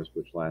Ron Mars,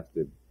 which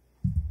lasted.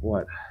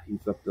 What?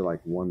 He's up to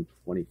like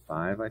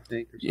 125, I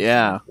think. Or something.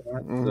 Yeah. Like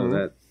that. Mm-hmm. So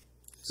that's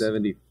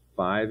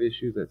 75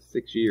 issues. That's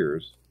 6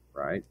 years,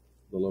 right?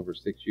 A little over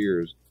 6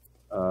 years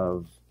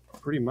of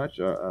pretty much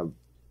the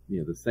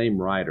same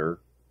writer.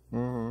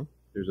 Mm-hmm.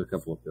 There's a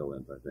couple of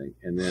fill-ins, I think,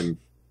 and then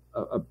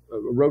a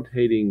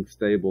rotating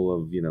stable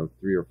of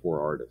 3 or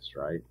 4 artists,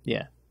 right?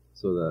 Yeah.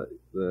 So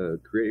the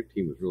creative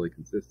team was really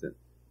consistent,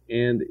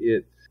 and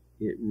it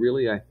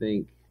really, I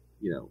think,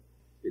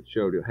 it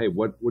showed you, hey,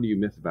 what do you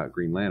miss about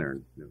Green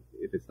Lantern?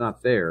 If it's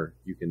not there,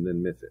 you can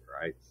then miss it,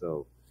 right?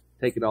 So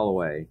take it all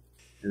away,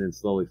 and then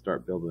slowly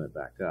start building it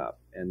back up.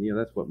 And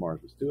that's what Mars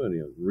was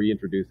doing,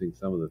 reintroducing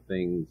some of the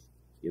things,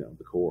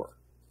 the core.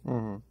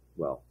 Mm-hmm.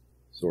 Well,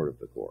 sort of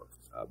the core.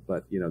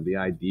 But the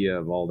idea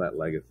of all that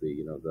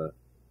legacy,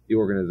 the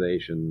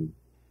organization,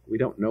 we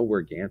don't know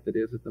where Ganthet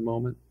is at the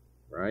moment,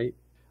 right?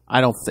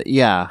 I don't think,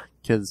 yeah,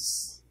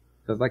 because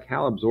like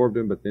Hal absorbed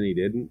him, but then he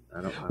didn't.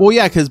 Well,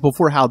 yeah, because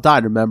before Hal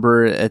died,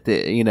 remember at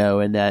the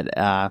and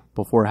that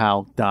before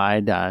Hal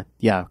died,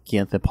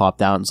 Ganthet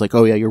popped out and was like,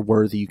 "Oh yeah, you're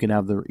worthy. You can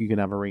have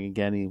a ring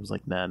again." And he was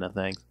like, "Nah, no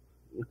thanks."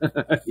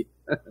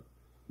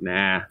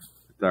 Nah,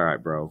 it's all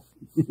right, bro.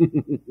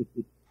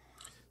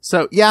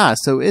 So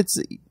it's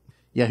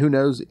who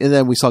knows? And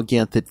then we saw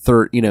Ganthet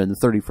in the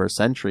 31st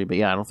century, but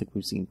I don't think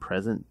we've seen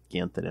present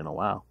Ganthet in a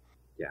while.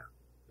 Yeah,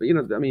 but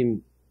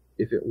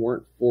if it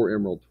weren't for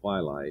Emerald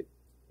Twilight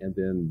and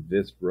then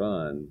this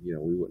run, we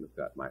wouldn't have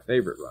got my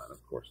favorite run,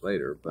 of course,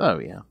 later. But, oh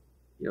yeah,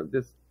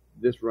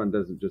 this run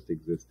doesn't just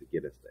exist to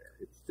get us there.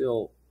 It's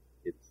still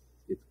it's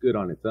good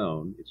on its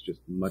own. It's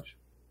just much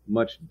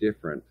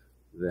different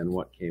than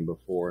what came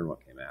before and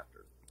what came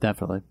after.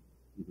 Definitely.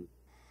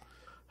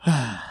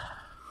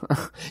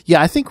 Mm-hmm.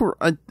 Yeah, I think we're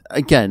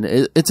again.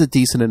 It's a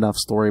decent enough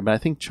story, but I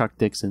think Chuck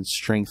Dixon's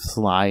strengths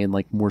lie in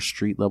like more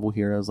street level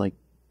heroes, like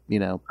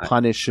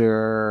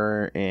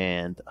Punisher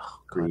and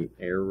Green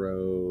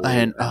Arrow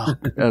and oh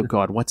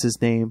god, what's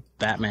his name?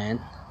 Batman,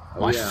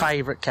 my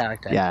favorite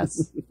character.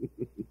 Yes.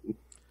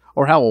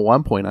 Or how at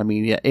one point, in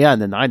the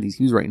 90s,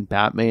 he was writing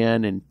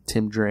Batman and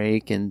Tim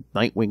Drake and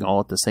Nightwing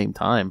all at the same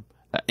time,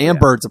 and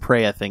Birds of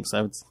Prey, I think.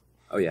 So it's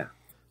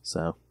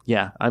So he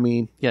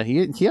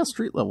has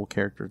street level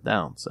characters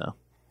down. So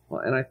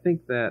and I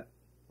think that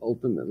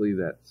ultimately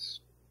that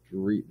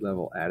street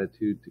level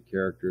attitude to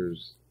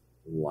characters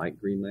like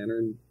Green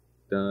Lantern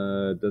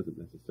doesn't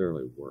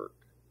necessarily work,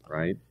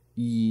 right?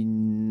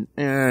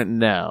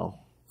 No.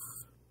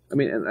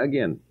 And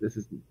again,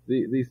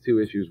 these two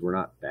issues were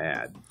not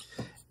bad.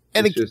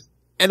 And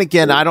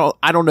again, I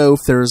don't know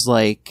if there's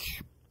like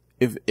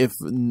if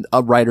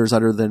writers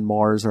other than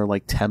Mars are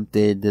like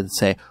tempted to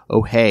say,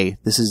 oh hey,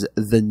 this is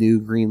the new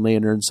Green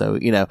Lantern, so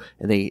and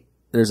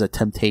there's a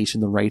temptation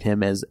to write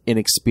him as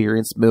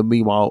inexperienced.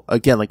 Meanwhile,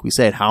 again, like we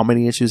said, how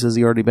many issues has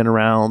he already been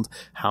around?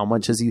 How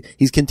much has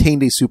he's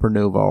contained a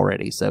supernova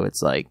already? So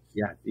it's like,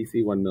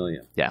 DC 1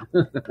 million. Yeah.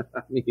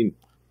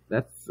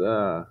 That's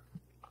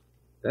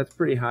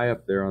pretty high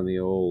up there on the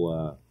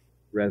old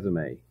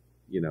resume,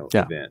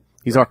 event.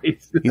 He's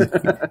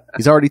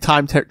already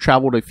time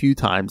traveled a few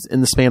times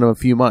in the span of a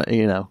few months,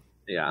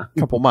 Yeah.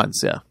 couple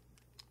months, yeah.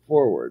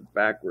 Forward,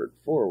 backward,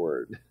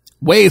 forward.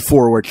 Way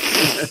forward.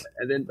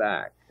 And then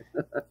back.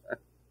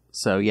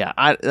 So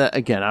I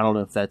don't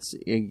know if that's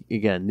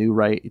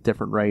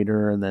different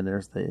writer, and then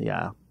there's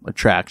the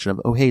attraction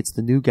of, oh hey, it's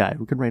the new guy,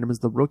 we can write him as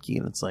the rookie,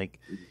 and it's like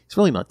he's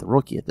really not the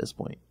rookie at this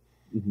point.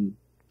 Mm-hmm.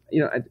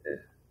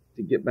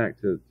 To get back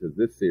to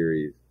this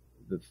series,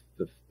 the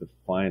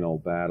final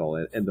battle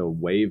and the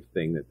wave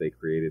thing that they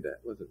created, that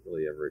wasn't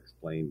really ever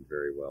explained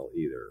very well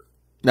either.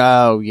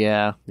 Oh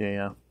yeah.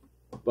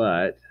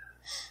 But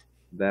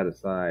that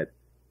aside,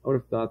 I would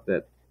have thought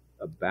that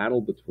a battle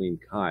between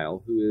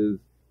Kyle, who is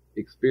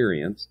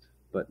experienced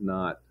but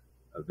not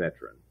a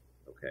veteran,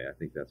 okay, I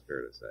think that's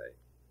fair to say,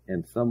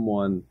 and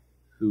someone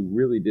who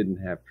really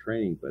didn't have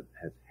training but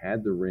has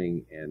had the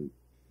ring and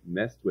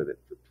messed with it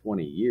for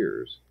 20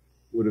 years,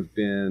 would have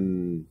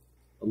been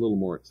a little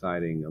more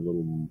exciting,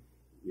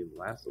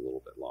 last a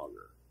little bit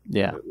longer.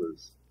 Yeah.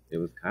 It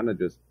was kind of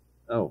just,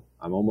 you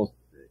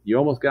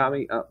almost got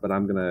me, but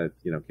I'm gonna,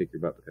 kick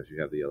your butt because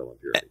you have the other one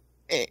purity.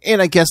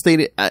 And I guess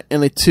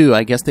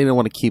I guess they didn't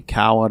want to keep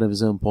Cal out of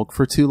his own book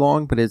for too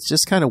long, but it's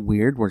just kind of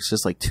weird where it's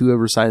just like two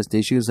oversized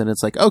issues and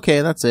it's like,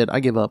 okay, that's it. I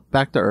give up.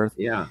 Back to Earth.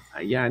 Yeah,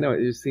 I know.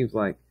 It just seems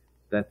like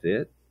that's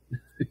it.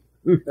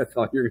 That's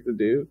all you're going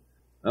to do?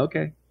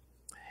 Okay.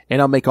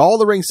 And I'll make all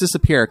the rings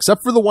disappear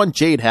except for the one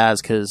Jade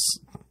has, because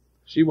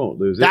she won't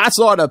lose it. That's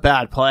not a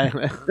bad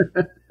plan.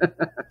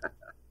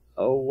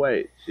 Oh,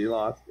 wait. She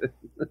lost it.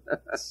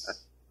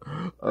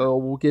 Oh,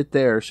 we'll get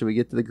there. Should we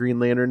get to the Green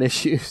Lantern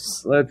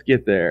issues? Let's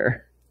get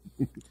there.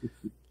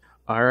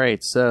 All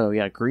right. So,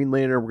 Green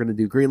Lantern. We're going to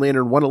do Green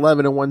Lantern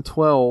 111 and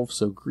 112.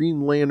 So,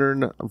 Green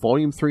Lantern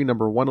Volume 3,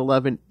 number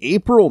 111,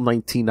 April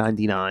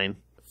 1999.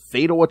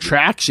 Fatal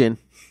Attraction.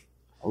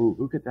 Oh,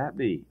 who could that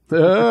be?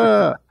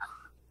 Glenn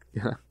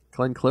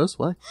Close,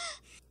 what?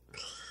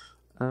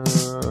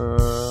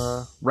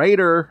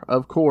 Writer,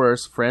 of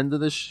course, friend of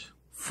the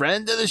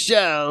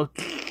show.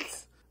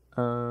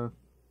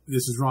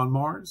 This is Ron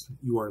Mars.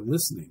 You are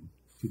listening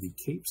to the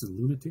Capes and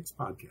Lunatics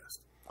podcast.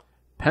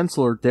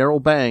 Penciler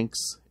Daryl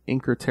Banks,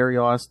 inker Terry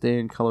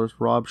Austin, colors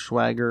Rob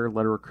Schwager,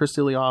 letterer Chris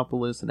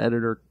Iliopoulos, and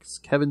editor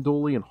Kevin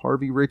Dooley and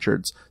Harvey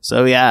Richards.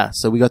 So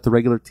we got the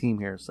regular team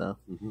here. So,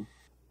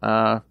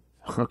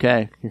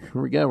 okay, here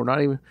we go. We're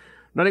not even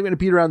going to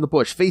beat around the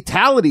bush.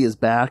 Fatality is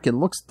back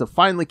and looks to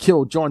finally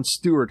kill John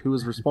Stewart, who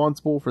is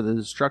responsible for the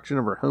destruction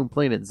of her home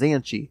planet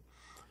Xanchi.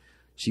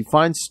 She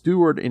finds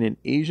Stewart in an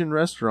Asian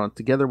restaurant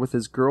together with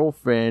his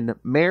girlfriend,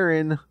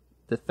 Marin,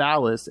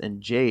 Thalis, and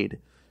Jade.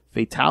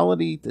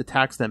 Fatality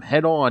attacks them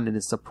head on and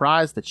is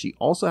surprised that she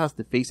also has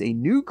to face a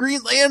new Green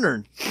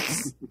Lantern.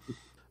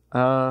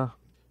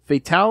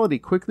 Fatality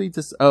quickly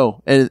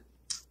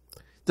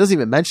doesn't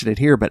even mention it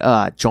here,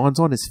 but John's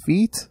on his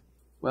feet.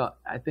 Well,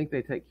 I think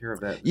they take care of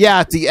that. Yeah,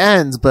 at the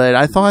end, but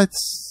I thought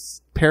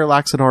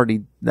Parallax had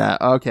already...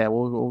 okay,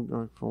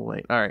 we'll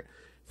wait. All right.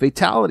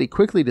 Fatality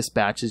quickly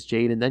dispatches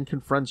Jade and then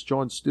confronts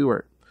John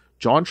Stewart.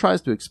 John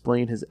tries to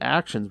explain his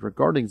actions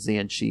regarding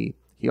Zhanshi.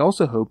 He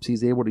also hopes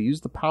he's able to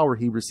use the power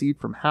he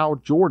received from Hal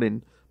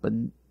Jordan,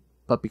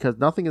 but because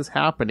nothing is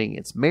happening,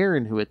 it's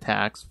Marin who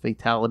attacks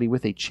Fatality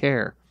with a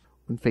chair.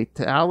 When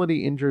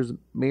Fatality injures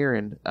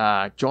Marin,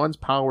 John's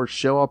powers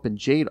show up and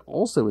Jade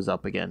also is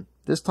up again.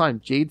 This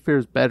time, Jade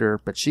fares better,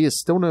 but she is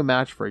still no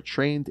match for a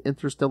trained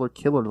interstellar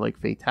killer like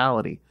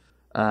Fatality.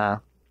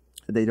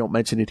 They don't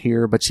mention it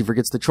here, but she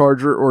forgets to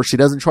charge her, or she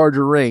doesn't charge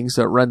her ring,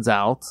 so it runs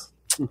out.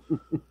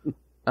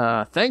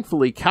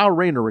 Thankfully, Cal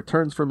Rayner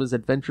returns from his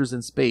adventures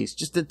in space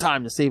just in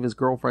time to save his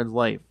girlfriend's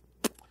life.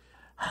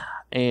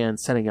 And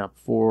setting up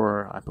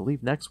for, I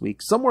believe, next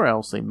week, somewhere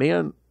else, the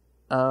man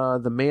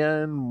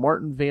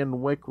Martin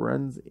Van Wyck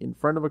runs in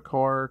front of a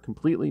car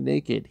completely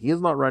naked. He is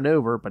not run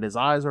over, but his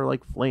eyes are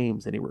like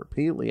flames, and he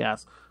repeatedly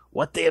asks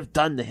what they have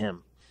done to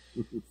him.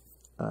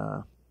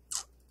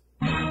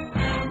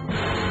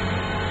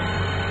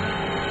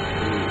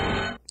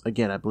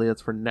 Again, I believe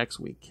that's for next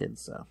week,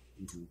 kids. So,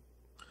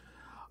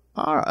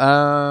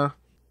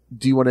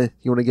 do you want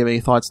to give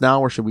any thoughts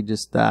now, or should we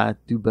just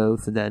do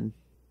both and then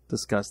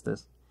discuss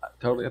this?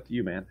 Totally up to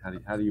you, man. How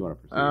do you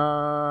want to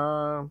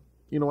proceed?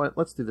 You know what?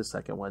 Let's do the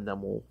second one,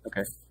 then we'll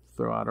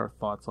throw out our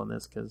thoughts on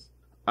this.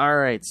 All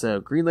right, so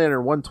Green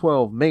Lantern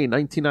 112, May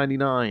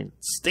 1999,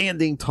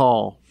 Standing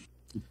Tall.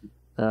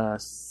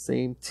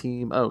 Same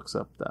team. Oh,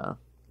 except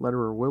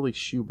letterer Willie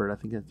Schubert. I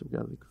think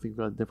we've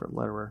got a different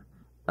letterer.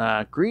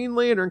 Green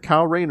Lantern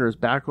Cal Rayner is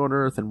back on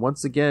Earth and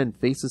once again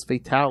faces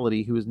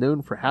Fatality, who is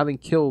known for having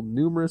killed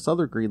numerous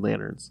other Green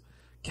Lanterns.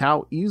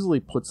 Cal easily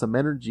puts some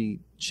energy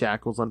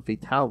shackles on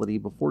Fatality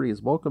before he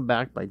is welcomed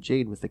back by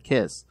Jade with a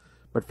kiss.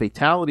 But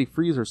Fatality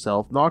frees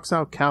herself, knocks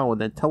out Cal,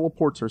 and then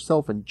teleports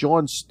herself and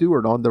John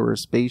Stewart onto her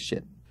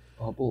spaceship.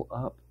 Bubble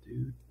up,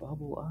 dude.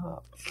 Bubble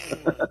up.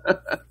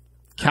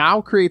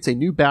 Cal creates a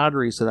new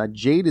battery so that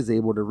Jade is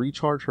able to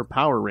recharge her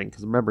power ring.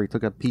 Because remember, he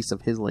took a piece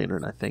of his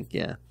lantern, I think,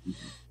 yeah.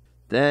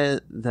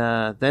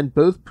 Then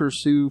both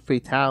pursue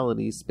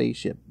Fatality's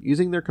spaceship.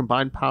 Using their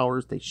combined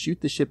powers, they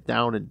shoot the ship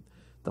down, and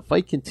the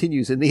fight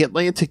continues in the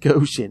Atlantic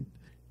Ocean.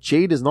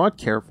 Jade is not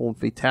careful, and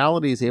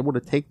Fatality is able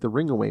to take the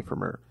ring away from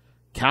her.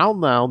 Cal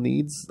now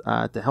needs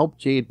to help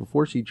Jade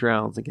before she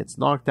drowns and gets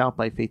knocked out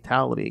by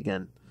Fatality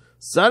again.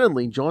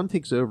 Suddenly, John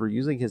takes over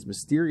using his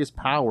mysterious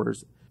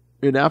powers,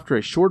 and after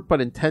a short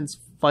but intense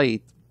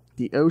fight,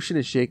 the ocean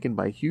is shaken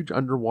by a huge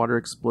underwater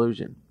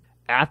explosion.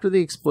 After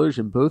the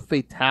explosion, both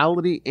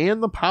Fatality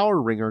and the power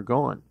ring are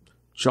gone.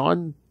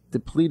 John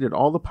depleted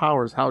all the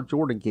powers Hal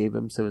Jordan gave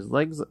him, so his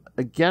legs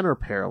again are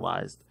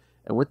paralyzed.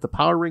 And with the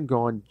power ring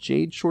gone,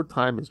 Jade's short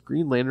time as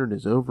Green Lantern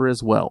is over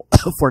as well.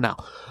 For now.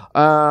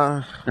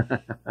 And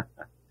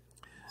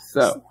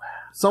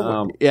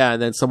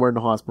then somewhere in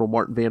the hospital,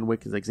 Martin Van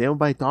Wyck is examined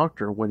by a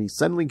doctor when he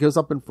suddenly goes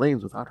up in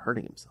flames without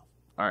hurting himself.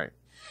 All right.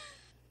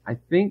 I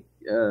think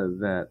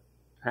that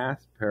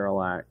past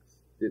Parallax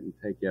didn't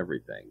take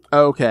everything.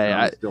 Okay.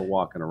 He's still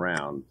walking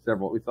around.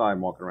 We saw him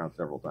walking around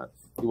several times.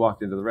 He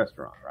walked into the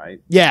restaurant, right?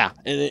 Yeah.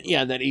 And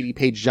that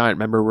 80-page giant,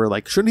 remember, we're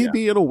like, shouldn't he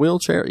be in a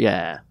wheelchair?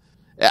 Yeah.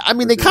 I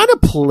mean, they kind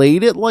of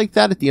played it like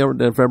that at the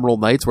end of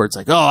Emerald Knights, where it's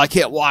like, oh, I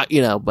can't walk,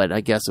 but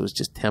I guess it was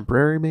just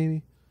temporary,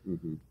 maybe.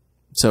 Mm-hmm.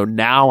 So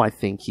now I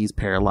think he's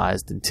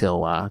paralyzed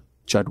until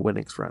Judd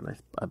Winnick's run,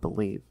 I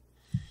believe.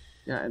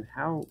 Yeah, and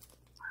I don't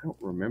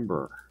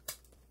remember.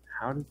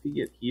 How does he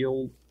get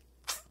healed?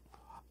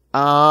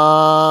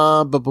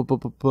 I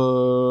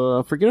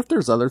forget if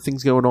there's other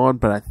things going on,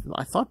 but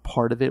I thought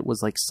part of it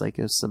was like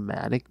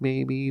psychosomatic,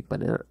 maybe.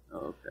 But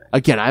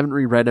again, I haven't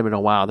reread them in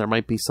a while. There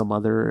might be some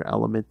other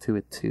element to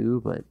it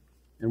too,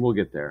 and we'll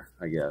get there,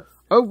 I guess.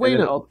 Oh wait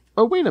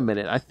a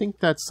minute! I think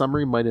that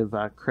summary might have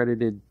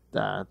credited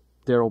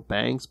Daryl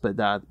Banks, but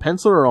the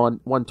penciler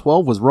on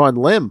 112 was Ron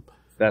Lim.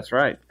 That's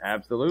right,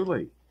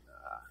 absolutely.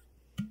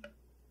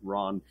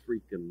 Ron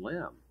freaking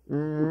Lim.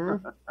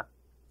 Mm-hmm.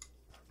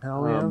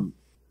 Hell yeah.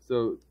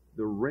 So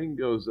the ring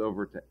goes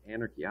over to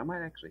Anarchy. I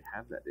might actually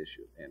have that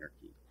issue of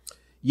Anarchy.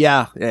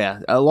 Yeah.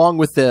 Along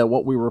with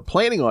what we were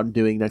planning on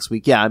doing next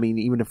week. Yeah, I mean,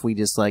 even if we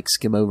just like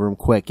skim over them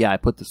quick. Yeah, I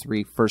put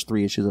the first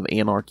three issues of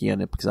Anarchy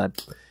in it because I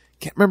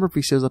can't remember if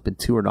he shows up in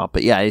 2 or not.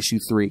 But yeah, issue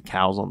 3,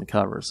 Cal's on the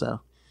cover.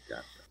 So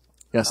gotcha.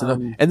 Yeah, so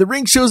and the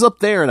ring shows up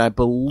there, and I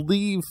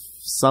believe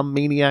some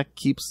maniac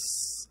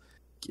keeps.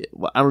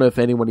 I don't know if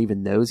anyone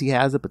even knows he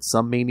has it, but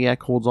some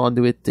maniac holds on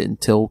to it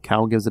until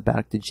Cal gives it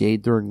back to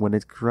Jade during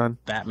Winnick's run.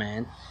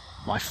 Batman,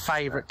 my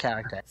favorite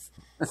character.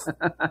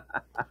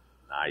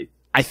 Nice.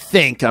 I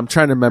think I'm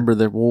trying to remember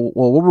that.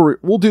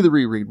 We'll do the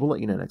reread. We'll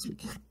let you know next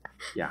week.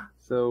 Yeah.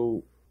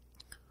 So,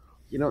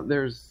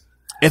 there's.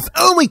 If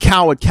only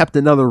Cal had kept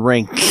another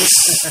ring.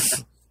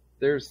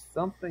 There's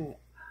something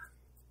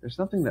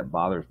that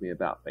bothers me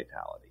about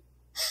Fatality,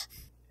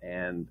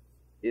 and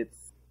it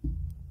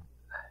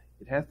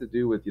has to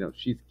do with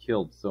she's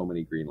killed so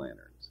many Green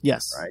Lanterns.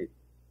 Yes. Right.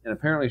 And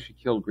apparently she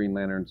killed Green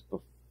Lanterns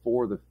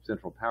before the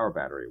central power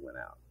battery went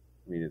out.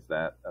 I mean, is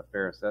that a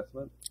fair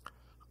assessment?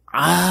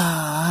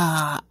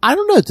 I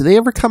don't know. Do they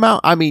ever come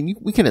out? I mean,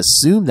 we can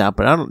assume that,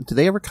 but do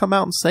they ever come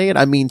out and say it?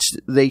 I mean,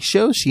 they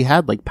show she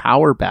had like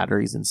power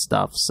batteries and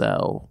stuff,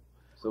 so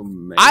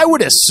maybe. I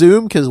would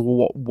assume, because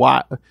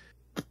why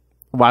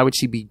would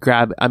she be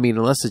grabbing? I mean,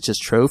 unless it's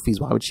just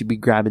trophies, why would she be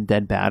grabbing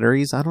dead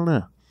batteries? I don't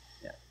know.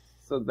 Yeah.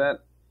 So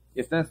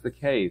if that's the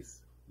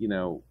case,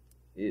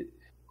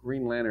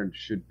 Green Lantern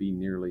should be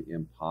nearly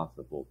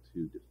impossible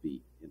to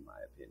defeat, in my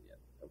opinion.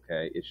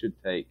 Okay, it should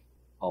take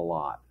a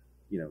lot.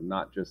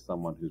 Not just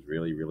someone who's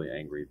really, really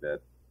angry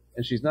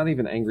and she's not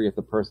even angry at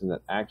the person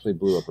that actually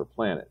blew up her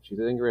planet.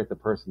 She's angry at the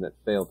person that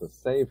failed to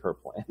save her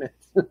planet.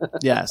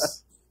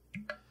 Yes.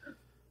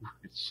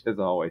 Which has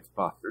always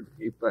bothered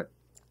me, but.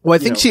 Well,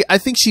 I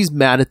think she's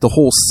mad at the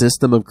whole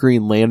system of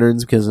Green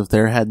Lanterns, because if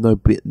there had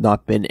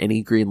not been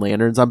any Green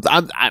Lanterns, I'm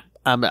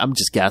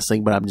just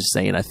guessing, but I'm just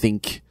saying, I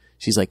think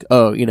she's like,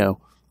 oh,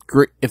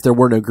 if there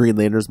were no Green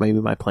Lanterns, maybe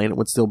my planet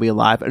would still be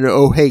alive. And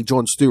oh, hey,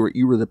 John Stewart,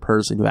 you were the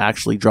person who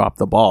actually dropped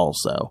the ball,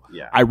 so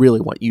yeah. I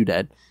really want you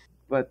dead.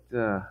 But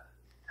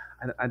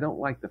I don't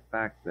like the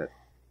fact that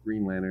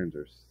Green Lanterns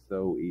are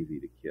so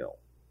easy to kill,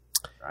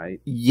 right?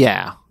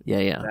 Yeah.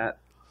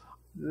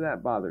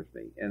 That bothers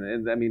me,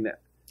 and I mean,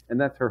 and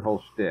that's her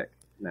whole shtick.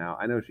 Now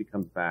I know she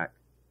comes back.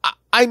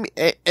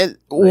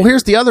 Well,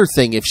 here's the other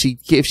thing. If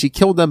she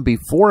killed them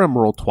before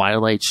Emerald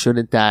Twilight,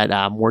 shouldn't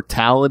that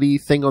mortality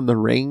thing on the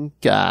ring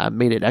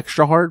made it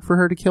extra hard for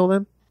her to kill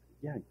them?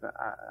 Yeah,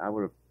 I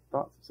would have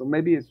thought so.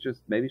 Maybe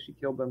she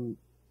killed them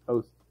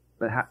post,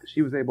 but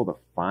she was able to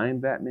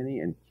find that many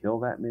and kill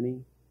that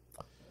many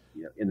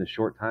in the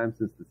short time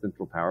since the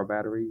central power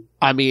battery.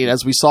 I mean,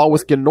 as we saw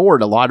with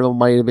Gnord, a lot of them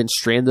might have been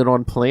stranded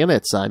on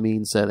planets. I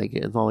mean, so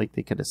it's not like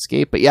they could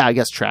escape. But yeah, I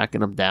guess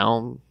tracking them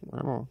down, I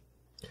don't know.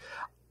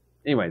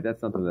 Anyway, that's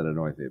something that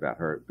annoys me about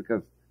her,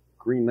 because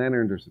Green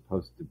Lanterns are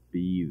supposed to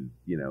be,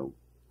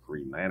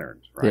 Green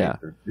Lanterns, right? Yeah.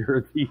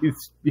 They're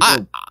these.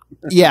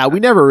 Yeah, we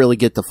never really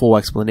get the full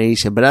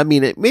explanation, but I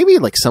mean, maybe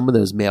like some of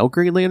those male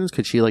Green Lanterns,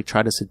 could she like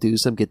try to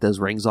seduce them, get those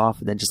rings off,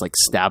 and then just like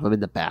stab them in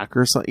the back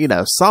or something?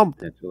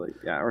 Something. Potentially,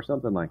 yeah, or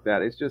something like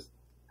that. It's just,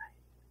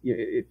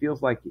 it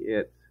feels like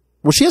it.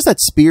 Well, she has that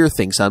spear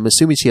thing, so I'm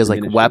assuming she has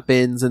like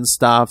weapons and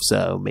stuff.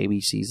 So maybe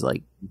she's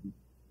like.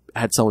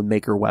 Had someone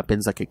make her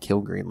weapons that could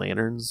kill Green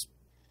Lanterns.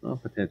 Well,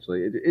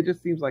 potentially. It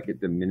just seems like it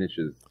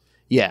diminishes,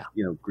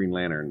 Green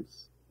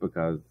Lanterns,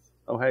 because,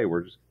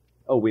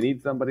 we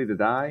need somebody to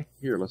die?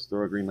 Here, let's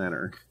throw a Green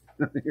Lantern.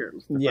 Here,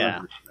 let's throw a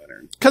Green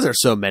Lantern. Because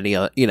there's so many,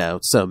 so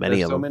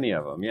many of them. So many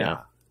of them,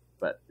 yeah.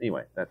 But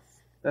anyway,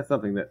 that's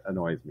something that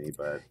annoys me,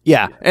 but.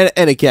 Yeah,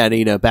 and again,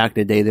 back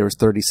in the day there was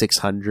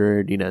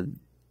 3,600,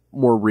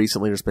 more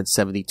recently there's been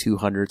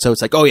 7,200. So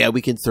it's like, oh yeah,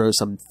 we can throw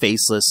some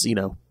faceless,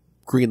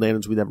 Green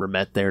Lanterns we never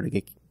met there to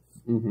get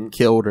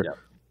killed.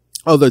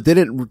 Although,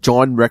 didn't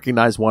John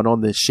recognize one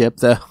on this ship,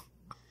 though?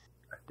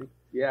 I think,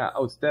 yeah.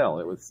 Oh, Stell.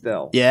 It was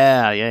Stell.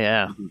 Yeah.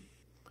 Mm-hmm.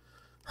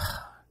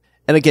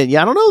 And again,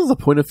 I don't know the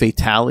point of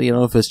fatality. I don't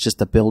know if it's just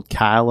to build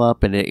Kyle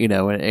up, and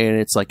and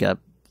it's like a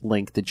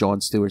link to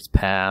John Stewart's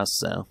past.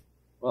 So.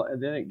 Well,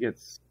 and then it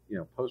gets,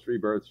 post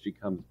rebirth, she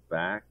comes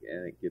back,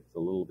 and it gets a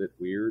little bit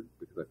weird,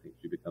 because I think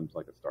she becomes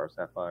like a Star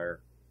Sapphire.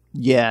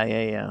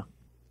 Yeah.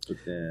 But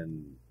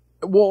then.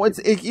 Well, it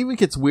even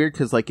gets weird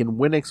because, like, in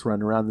Winnick's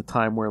run, around the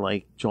time where,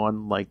 like,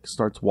 John, like,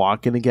 starts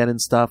walking again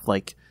and stuff,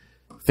 like,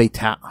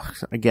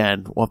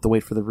 again, we'll have to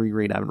wait for the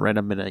reread. I haven't read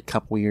them in a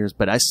couple years,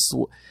 but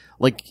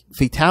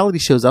Fatality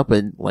shows up,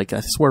 and, like,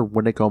 I swear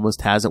Winnick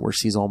almost has it where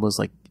she's almost,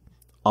 like,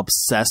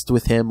 obsessed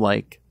with him,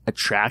 like,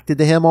 attracted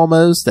to him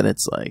almost, and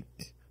it's like...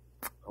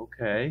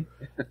 Okay.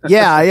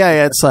 yeah,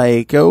 it's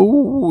like,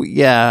 oh,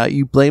 yeah,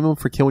 you blame him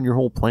for killing your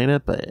whole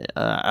planet, but,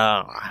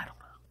 I don't know.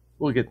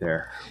 We'll get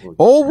there.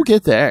 We'll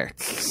get there.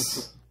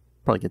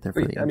 Probably get there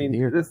for the end of the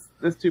year.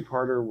 This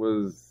two-parter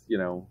was,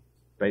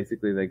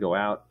 basically they go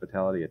out,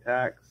 Fatality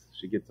attacks,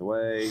 she gets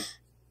away.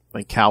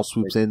 Like Cal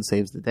swoops in,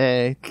 saves the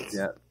day.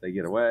 Yeah, they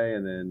get away,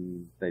 and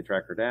then they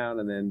track her down,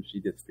 and then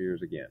she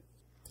disappears again.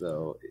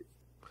 So,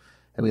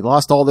 and we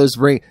lost all those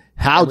rings.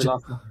 Hal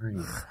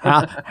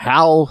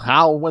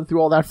went through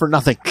all that for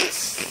nothing.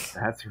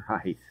 That's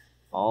right.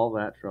 All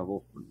that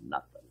trouble for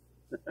nothing.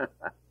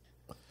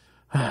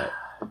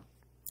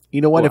 You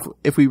know what? Well,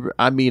 if we,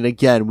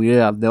 again, we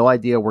have no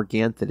idea where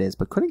Ganthet is,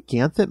 but couldn't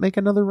Ganthet make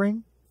another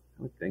ring?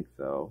 I would think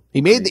so.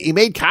 He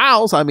made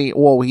Kyle's.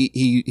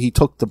 He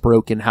took the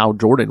broken Hal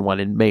Jordan one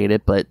and made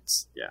it, but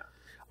yeah.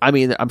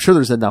 I'm sure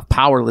there's enough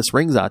powerless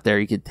rings out there.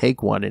 You could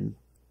take one and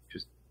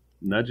just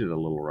nudge it a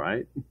little,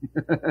 right?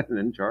 And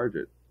then charge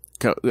it.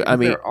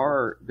 There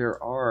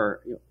are.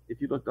 If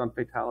you looked on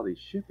Fatality's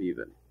ship,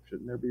 even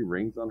shouldn't there be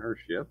rings on her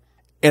ship?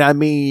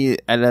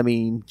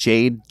 And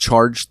Jade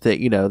charged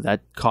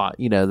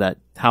that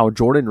Hal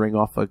Jordan ring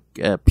off a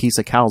piece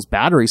of Cal's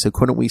battery. So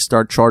couldn't we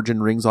start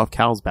charging rings off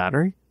Cal's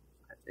battery?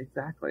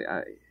 Exactly.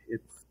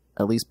 It's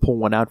at least pull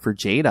one out for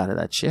Jade out of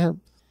that ship.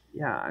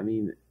 Yeah.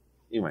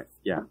 Anyway.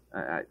 Yeah.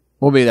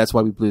 Well, maybe that's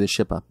why we blew the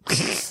ship up.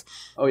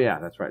 Oh yeah,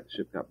 that's right. The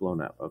ship got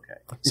blown up. Okay.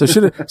 So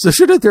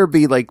shouldn't there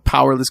be like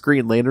powerless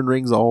Green Lantern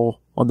rings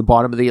all on the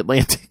bottom of the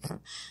Atlantic?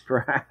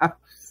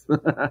 Perhaps. Go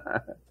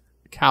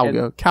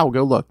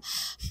look.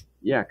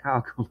 Yeah,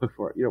 Kyle, go look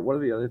for it. You know, one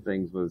of the other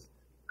things was,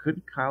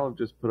 couldn't Kyle have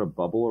just put a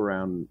bubble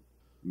around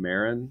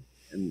Marin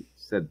and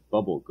said,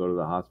 "Bubble, go to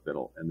the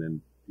hospital," and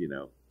then, you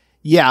know.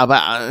 Yeah,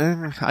 but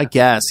I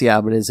guess,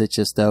 yeah, but is it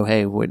just, oh,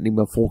 hey, wouldn't need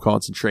full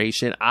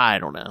concentration? I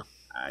don't know.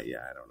 Yeah,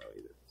 I don't know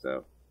either.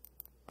 So,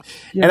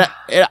 yeah.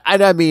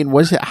 And I mean,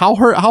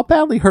 how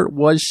badly hurt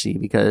was she?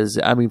 Because,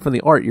 I mean, from the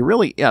art, you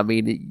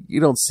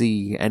don't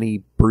see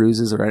any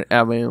bruises or,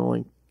 I mean,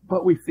 like.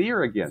 But we see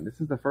her again.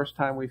 This is the first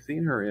time we've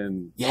seen her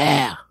in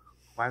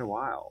quite a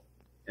while.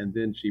 And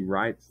then she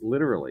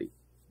literally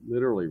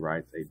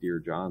writes a Dear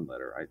John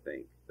letter, I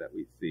think, that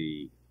we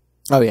see.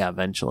 Oh yeah,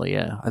 eventually,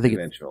 yeah. I think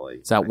eventually.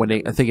 It's that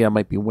Winnick. I think that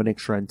might be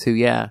Winnick's run too.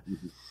 Yeah,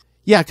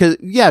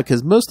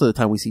 because most of the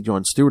time we see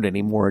John Stewart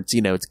anymore.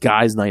 It's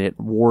guys' night at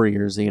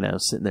Warriors.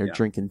 Sitting there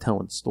drinking,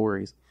 telling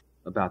stories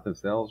about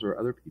themselves or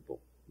other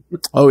people.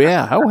 Oh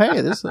yeah. Oh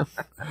hey, this.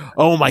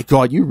 Oh my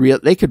God,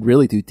 they could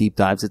really do deep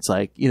dives. It's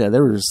like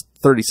there was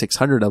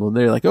 3,600 of them.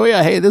 They're like, oh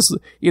yeah, hey, this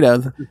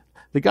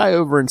the guy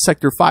over in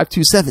Sector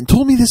 527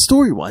 told me this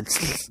story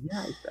once.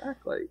 Yeah,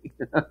 exactly.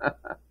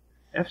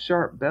 F.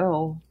 Sharp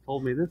Bell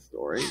told me this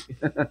story.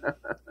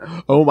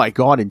 Oh my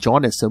God! And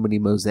John has so many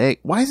Mosaic.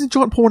 Why isn't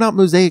John pulling out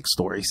Mosaic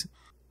stories?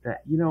 As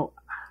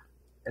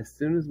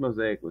soon as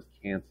Mosaic was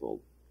canceled,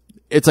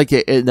 it's like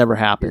it never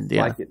happened.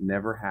 Like it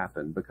never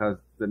happened, because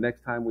the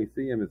next time we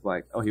see him, it's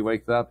like, oh, he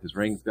wakes up, his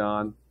ring's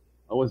gone.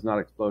 Oh, it's not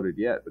exploded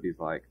yet, but he's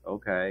like,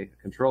 okay, a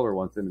controller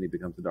wants him, and he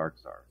becomes a Dark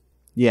Star.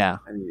 Yeah,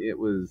 I mean, it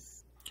was.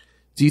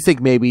 Do you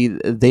think maybe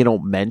they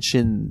don't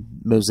mention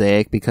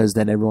Mosaic because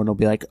then everyone will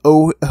be like,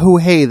 oh,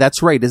 hey,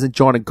 that's right. Isn't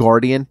John a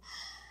Guardian?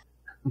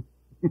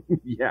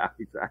 Yeah,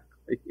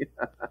 exactly.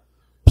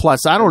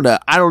 Plus, I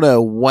don't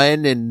know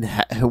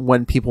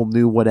when people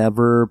knew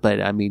whatever,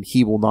 but I mean,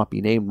 He Will Not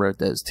Be Named wrote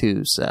those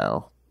too,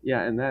 so.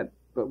 Yeah,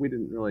 but we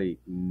didn't really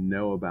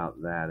know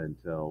about that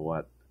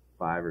until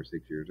 5 or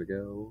 6 years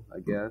ago, I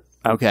guess.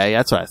 Okay,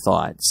 that's what I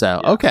thought.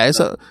 So, yeah, okay,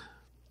 so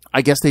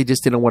I guess they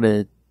just didn't want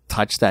to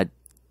touch that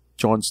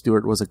John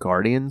Stewart was a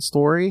Guardian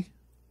story.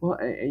 Well,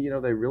 and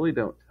they really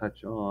don't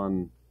touch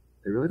on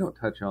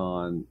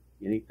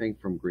anything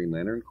from Green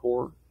Lantern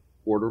Corps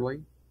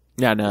quarterly.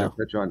 Yeah, no. They don't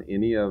touch on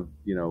any of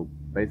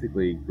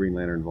basically Green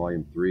Lantern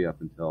Volume 3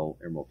 up until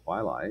Emerald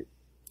Twilight.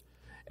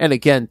 And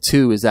again,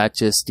 too, is that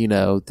just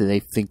do they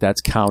think that's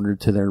counter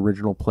to their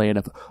original plan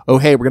of, oh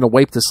hey, we're gonna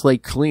wipe the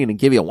slate clean and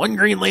give you one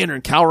Green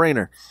Lantern, Kal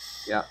Rayner?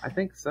 Yeah, I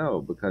think so,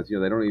 because they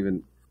don't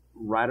even.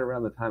 Right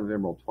around the time of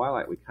Emerald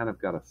Twilight, we kind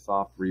of got a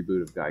soft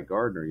reboot of Guy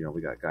Gardner.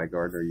 We got Guy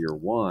Gardner year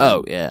 1.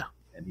 Oh, yeah.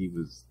 And he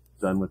was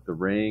done with the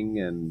ring,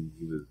 and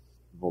he was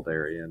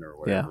Voldarian or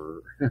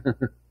whatever. Yeah.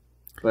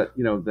 But,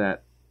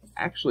 that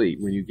actually,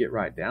 when you get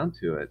right down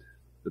to it,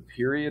 the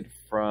period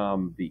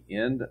from the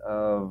end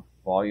of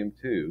Volume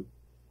 2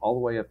 all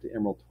the way up to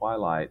Emerald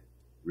Twilight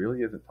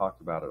really isn't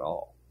talked about at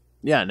all.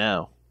 Yeah,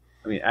 no.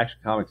 I mean, Action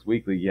Comics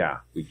Weekly, yeah,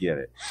 we get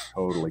it.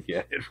 Totally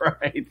get it,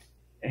 right?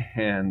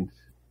 And,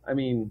 I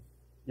mean,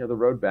 the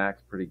road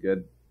back's pretty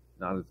good.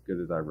 Not as good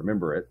as I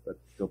remember it, but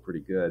still pretty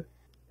good.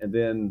 And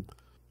then,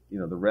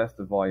 the rest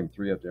of Volume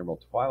 3 up to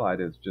Emerald Twilight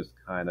is just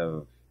kind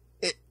of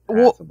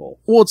passable.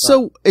 Well,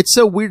 it's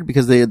so weird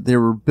because they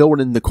were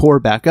building the core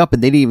back up,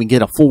 and they didn't even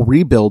get a full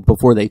rebuild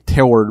before they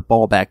tore the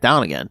ball back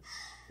down again.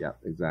 Yeah,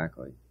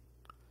 exactly.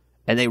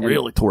 And they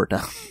really tore it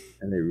down.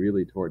 And they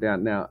really tore it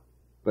down. Now,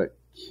 but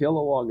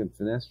Kilowog and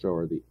Sinestro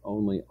are the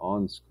only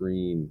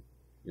on-screen,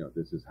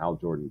 this is how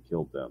Jordan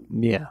killed them.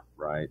 Yeah.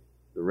 Right?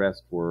 The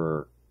rest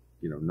were,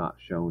 not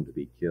shown to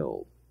be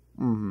killed.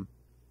 Mm-hmm.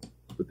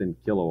 But then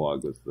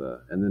Kilowog was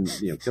and then,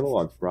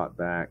 Kilowog's brought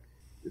back.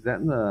 Is that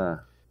in the?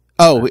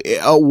 Oh,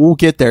 we'll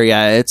get there.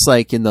 Yeah, it's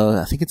like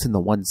I think it's in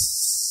the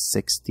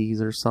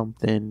 160s or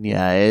something.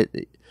 Yeah,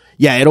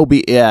 it'll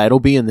be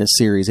in this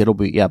series. It'll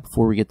be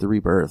before we get the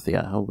Rebirth.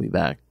 Yeah, he'll be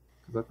back.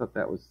 Because I thought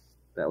that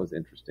was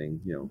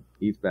interesting.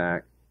 He's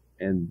back,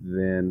 and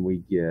then we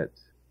get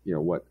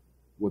what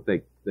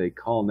they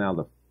call now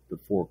the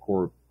 4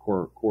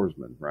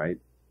 Corpsmen, right?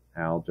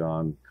 Hal,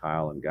 John,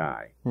 Kyle, and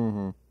Guy,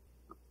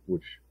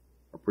 which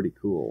are pretty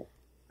cool.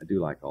 I do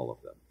like all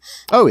of them.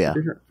 Oh yeah,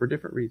 for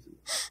different reasons.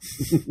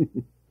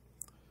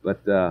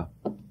 But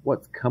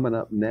what's coming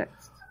up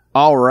next?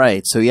 All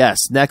right, so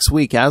yes, next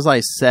week, as I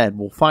said,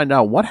 we'll find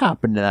out what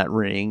happened to that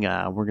ring.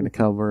 We're going to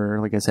cover,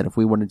 like I said, if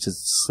we want to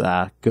just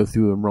go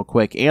through them real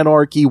quick,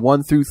 Anarchy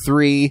 1 through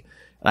 3.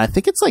 And I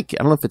think it's I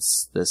don't know if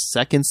it's the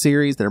second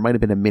series. There might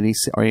have been a mini.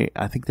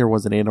 I think there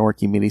was an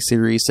Anarchy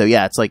miniseries. So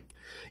yeah, it's look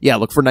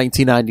for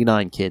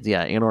 1999, kids.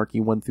 Yeah,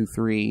 Anarchy 1 through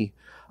 3.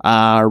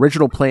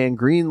 Original plan,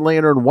 Green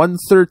Lantern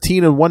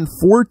 113 and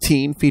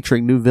 114,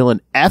 featuring new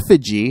villain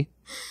Effigy.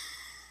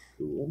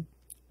 Cool.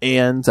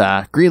 And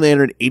Green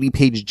Lantern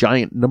 80-page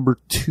giant number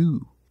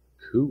 2.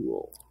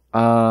 Cool.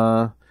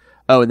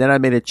 Oh, and then I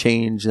made a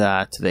change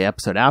to the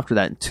episode after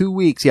that. In 2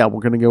 weeks, we're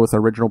going to go with our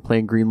original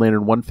plan, Green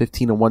Lantern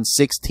 115 and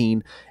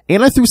 116.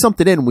 And I threw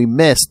something in we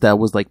missed that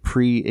was like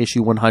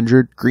pre-issue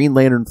 100, Green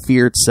Lantern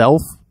Fear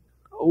Itself.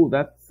 Oh,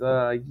 that's,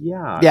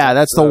 yeah. Yeah,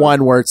 that's the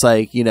one where it's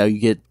like, you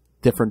get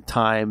different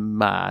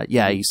time.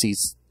 You see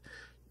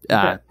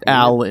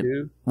Al.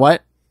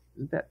 What?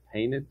 Isn't that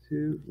painted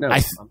too? No,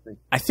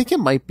 I think it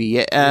might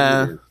be.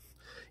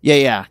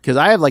 Yeah, because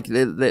I have like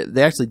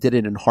they actually did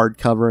it in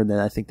hardcover, and then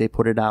I think they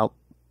put it out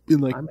in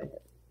like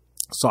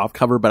soft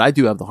cover. But I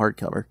do have the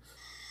hardcover.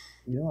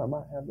 I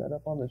might have that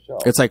up on the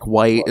shelf. It's like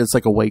white. It's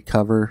like a white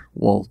cover.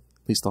 Well,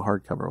 at least the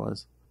hardcover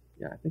was.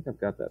 Yeah, I think I've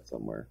got that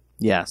somewhere.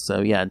 Yeah.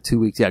 So in 2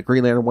 weeks,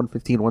 Green Lantern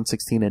 115,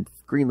 116, and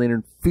Green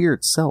Lantern Fear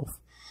Itself.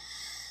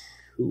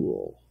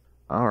 Cool.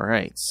 All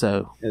right.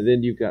 So. And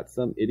then you've got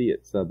some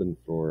idiot subbing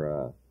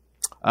for.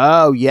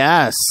 Oh,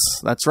 yes.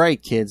 That's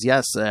right, kids.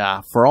 Yes.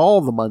 For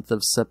all the month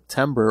of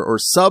September or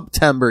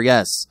Subtember,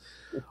 yes.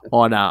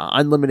 On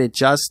Unlimited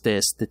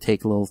Justice to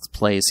take a little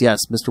place. Yes,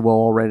 Mr. Will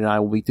Allred and I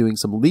will be doing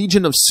some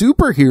Legion of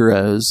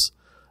Superheroes.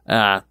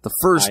 The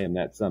first. I am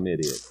that some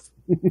idiot.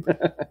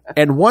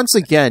 And once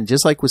again,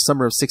 just like with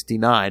Summer of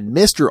 69,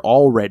 Mr.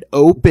 Allred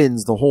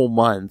opens the whole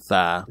month.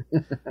 I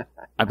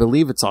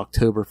believe it's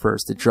October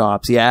 1st. It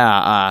drops.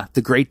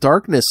 The Great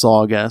Darkness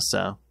Saga.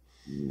 So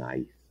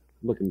nice.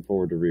 Looking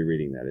forward to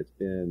rereading that. It's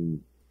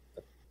been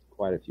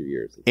quite a few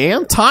years.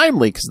 And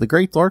timely, because the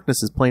Great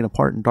Darkness is playing a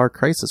part in Dark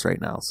Crisis right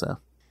now. So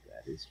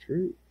that is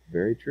true.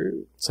 Very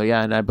true. So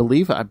and I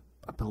believe,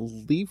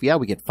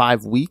 we get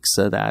 5 weeks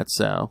of that.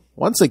 So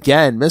once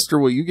again, Mr.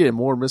 Will, you get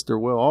more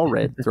Mr. Will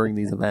Allred during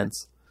these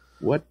events.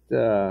 When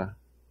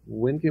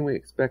can we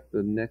expect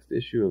the next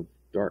issue of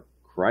Dark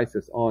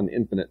Crisis on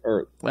Infinite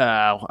Earth?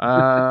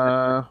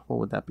 Wow. What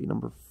would that be?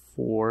 Number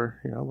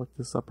 4. Here, I'll look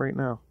this up right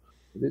now.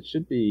 It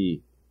should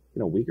be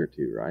in a week or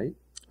two, right?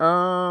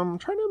 I'm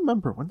trying to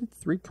remember. When did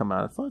 3 come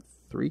out? I thought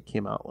 3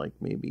 came out like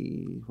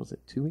maybe, was it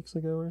 2 weeks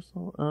ago or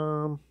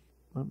so?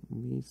 Let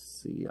me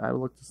see. I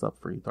looked this up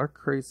for you. Dark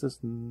Crisis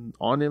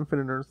on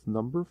Infinite Earth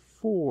number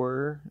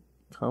 4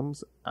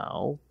 comes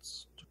out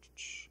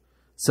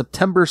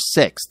September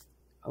 6th.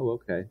 Oh,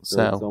 okay.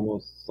 So it's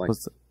almost like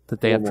the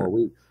day after. More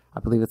weeks. I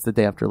believe it's the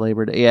day after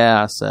Labor Day.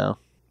 Yeah, so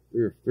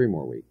 3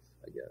 more weeks,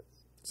 I guess.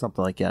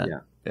 Something like that.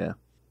 Yeah.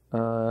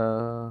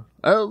 Oh,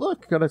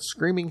 look, got a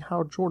screaming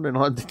Hal Jordan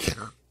on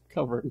the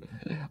cover.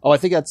 Oh, I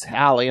think that's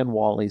Hal and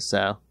Wally,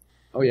 so.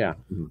 Oh, yeah.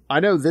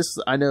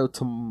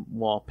 Mm-hmm.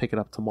 I'll pick it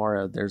up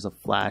tomorrow. There's a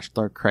Flash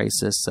Dark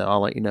Crisis, so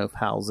I'll let you know if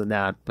Hal's in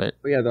that. But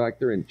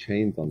they're in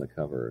chains on the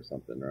cover or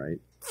something, right?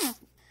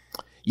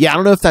 Yeah, I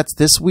don't know if that's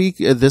this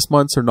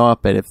month's or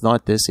not, but if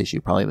not this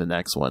issue, probably the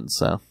next one,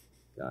 so.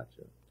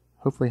 Gotcha.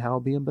 Hopefully Hal will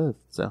be in both,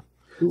 so.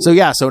 Cool.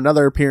 So, so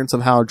another appearance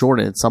of Hal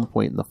Jordan at some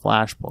point in the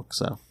Flash book,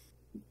 so.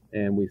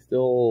 And we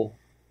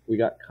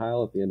got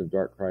Kyle at the end of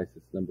Dark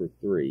Crisis number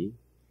 3.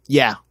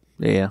 Yeah.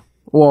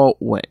 Well,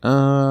 wait.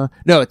 No,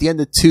 at the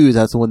end of 2,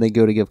 that's when they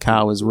go to give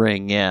Kyle his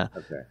ring. Yeah.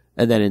 Okay.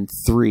 And then in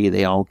 3,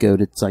 they all go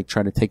to like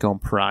try to take on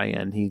Pariah,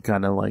 and he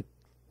kind of like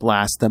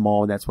blasts them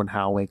all. And that's when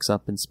Hal wakes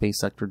up in Space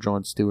Sector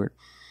John Stewart.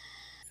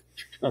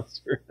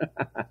 Nice.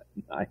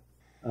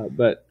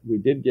 But we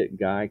did get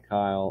Guy,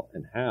 Kyle,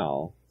 and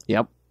Hal.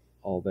 Yep.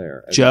 All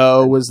there.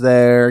 Joe was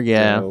there.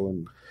 Yeah.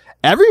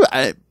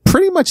 And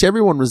pretty much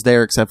everyone was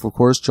there except for, of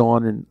course,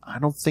 John, and I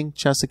don't think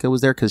Jessica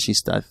was there because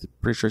I'm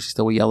pretty sure she's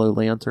still a Yellow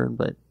Lantern,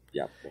 but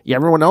yeah,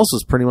 everyone else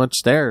was pretty much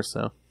there.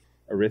 So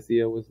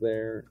Aricia was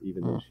there,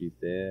 even though she's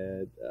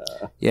dead.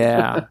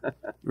 Yeah,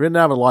 we didn't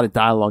have a lot of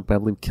dialogue, but I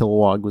believe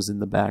Kilowog was in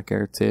the back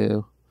there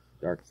too.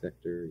 Dark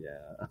Sector,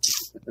 yeah.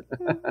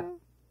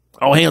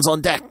 All hands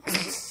on deck.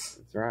 That's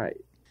right.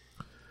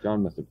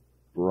 John must have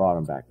brought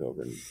him back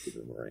over and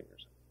given him a ring or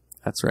something.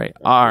 That's right.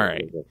 All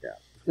right.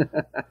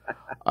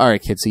 All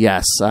right, kids. So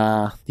yes,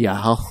 I'll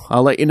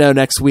let you know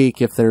next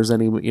week if there's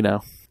any,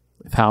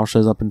 if Hal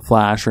shows up in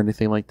Flash or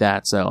anything like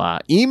that. So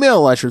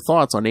email us your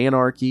thoughts on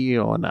Anarchy,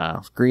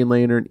 on Green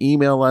Lantern.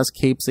 Email us,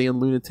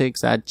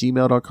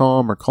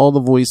 CapesandLunatics@gmail.com, or call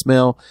the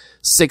voicemail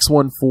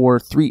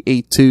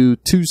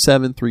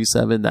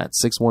 614-382-2737.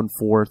 That's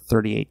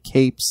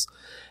 614-38-CAPES.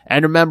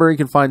 And remember, you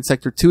can find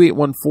Sector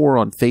 2814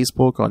 on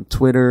Facebook, on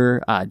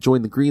Twitter.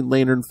 Join the Green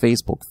Lantern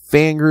Facebook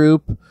fan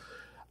group.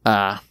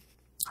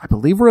 I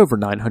believe we're over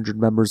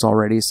 900 members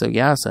already, so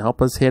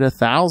help us hit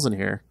 1,000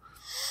 here.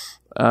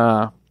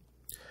 Find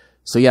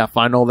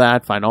all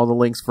that, find all the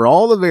links for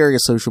all the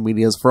various social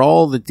medias, for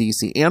all the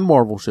DC and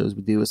Marvel shows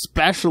we do,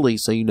 especially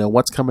so you know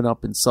what's coming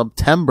up in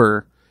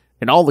September,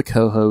 and all the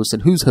co-hosts,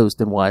 and who's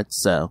hosting what,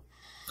 so.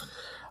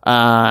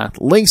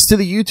 Links to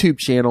the YouTube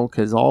channel,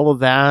 because all of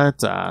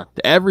that,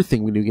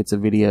 everything we do gets a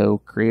video,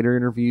 creator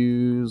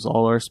interviews,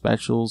 all our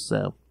specials,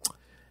 so.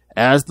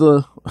 As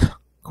the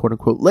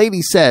quote-unquote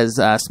lady says,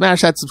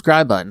 smash that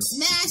subscribe button.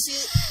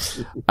 Smash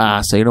it!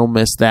 So you don't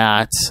miss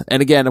that. And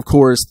again, of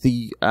course,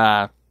 the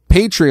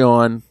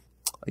Patreon,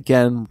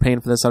 again, we're paying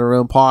for this out of our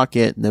own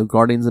pocket. No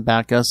guardians to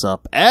back us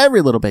up.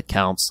 Every little bit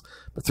counts.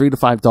 But $3 to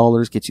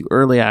 $5 gets you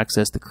early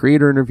access to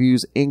creator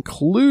interviews,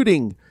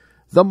 including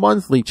the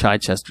monthly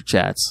Chichester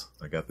Chats.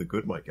 I got the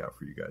good mic out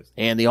for you guys.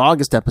 And the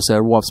August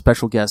episode, we'll have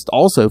special guest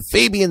also,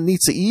 Fabian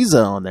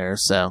Nitzaiza on there.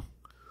 So,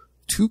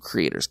 2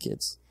 creators,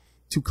 kids.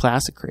 2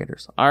 classic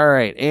creators. All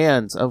right.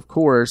 And, of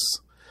course,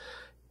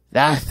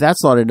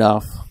 that's not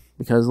enough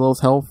because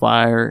Lilith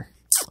Hellfire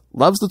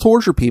loves to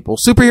torture people.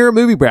 Superhero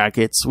movie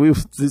brackets. We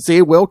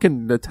see Will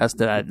can attest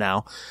to that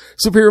now.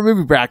 Superhero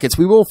movie brackets.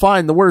 We will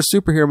find the worst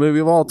superhero movie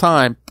of all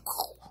time.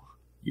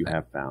 You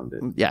have found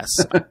it. Yes.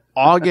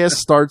 August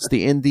starts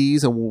the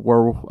indies, and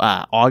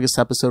August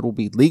episode will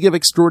be League of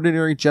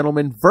Extraordinary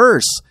Gentlemen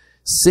vs.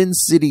 Sin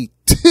City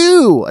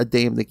 2, A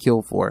Dame to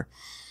Kill For.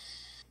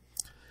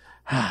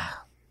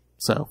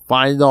 So,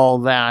 find all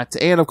that.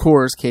 And, of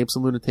course, Capes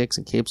and Lunatics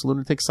and Capes and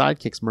Lunatics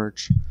Sidekicks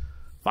merch.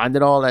 Find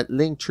it all at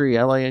Linktree,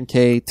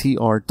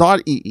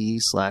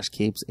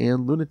 linktr.ee/Capes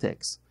and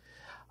Lunatics.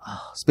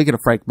 Speaking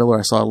of Frank Miller,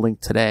 I saw a link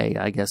today.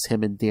 I guess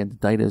him and Dan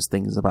DiDito's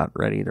thing is about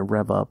ready to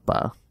rev up.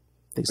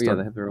 They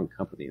have their own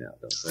company now,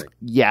 don't they?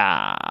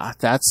 Yeah,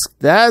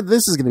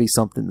 this is going to be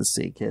something to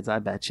see, kids. I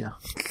bet you.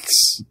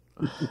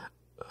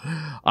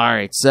 All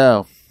right,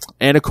 so,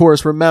 and of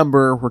course,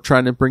 remember, we're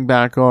trying to bring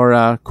back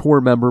our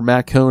core member,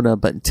 Matt Kona,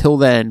 but until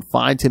then,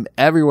 find him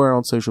everywhere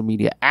on social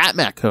media at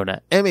Matt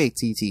Kona,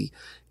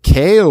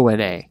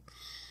 MATTKONA.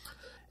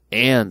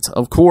 And,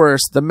 of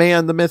course, the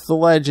man, the myth, the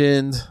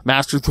legend,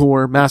 Master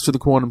Thor, Master of the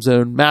Quantum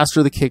Zone,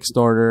 Master of the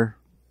Kickstarter,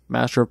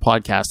 Master of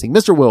Podcasting,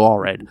 Mr. Will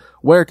Allred.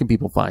 Where can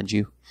people find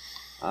you?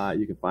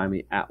 You can find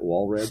me at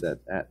Walred.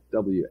 That's at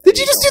W. Did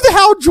you just do the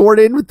Hal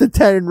Jordan with the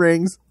 10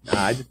 rings?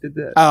 I just did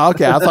this. Oh,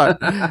 okay. I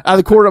thought, out of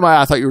the corner of my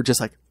eye, I thought you were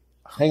just like,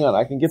 hang on,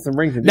 I can get some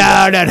rings. And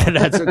no,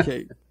 that's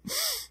okay.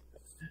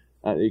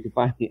 You can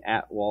find me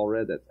at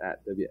Walred. That's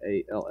at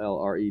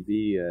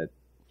WALLRED at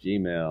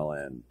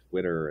Gmail and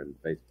Twitter and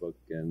Facebook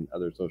and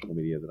other social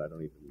media that I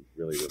don't even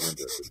really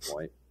remember at this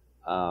point.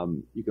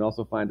 You can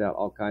also find out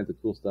all kinds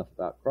of cool stuff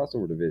about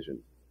Crossover Division.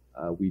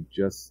 We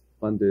just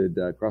funded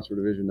Crossover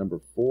Division number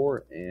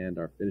 4 and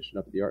are finishing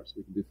up the art so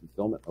we can do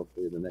fulfillment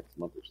hopefully in the next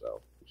month or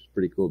so, which is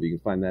pretty cool. But you can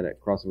find that at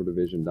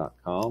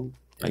crossoverdivision.com.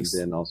 Nice.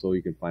 And then also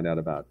you can find out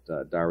about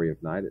Diary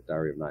of Night at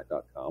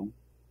diaryofnight.com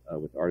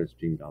with artist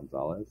Gene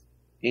Gonzalez.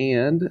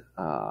 And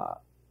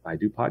I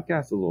do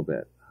podcasts a little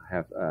bit. I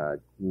have a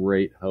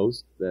great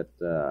host that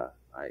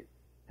I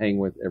hang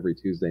with every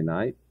Tuesday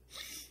night,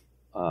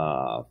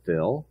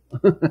 Phil,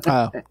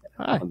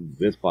 on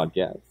this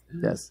podcast.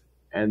 Yes.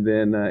 And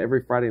then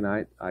every Friday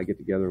night, I get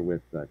together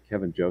with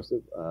Kevin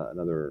Joseph,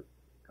 another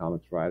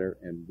comics writer,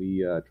 and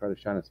we try to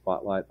shine a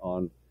spotlight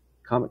on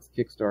comics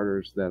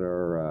Kickstarters that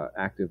are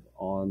active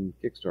on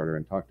Kickstarter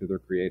and talk to their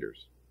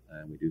creators.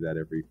 And we do that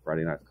every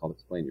Friday night. It's called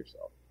Explain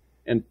Yourself.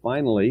 And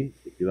finally,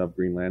 if you love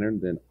Green Lantern,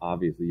 then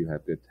obviously you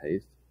have good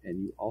taste,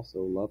 and you also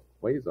love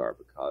Quasar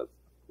because,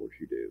 of course,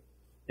 you do.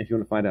 If you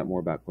want to find out more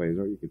about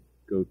Quasar, you could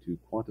go to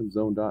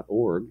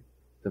quantumzone.org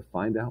to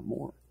find out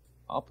more.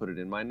 I'll put it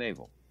in my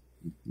navel.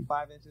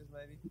 5 inches,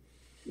 maybe.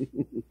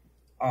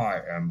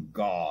 I am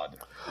God.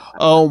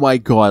 Oh my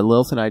God,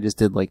 Lilith and I just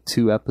did like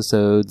 2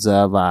 episodes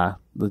of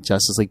the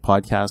Justice League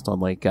podcast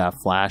on like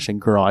Flash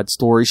and Grodd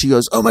story. She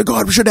goes, "Oh my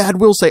God, we should have had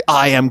Will say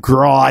I am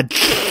Grodd."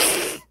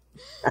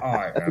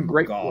 I am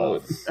great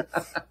God.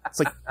 It's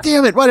like,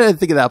 damn it! Why didn't I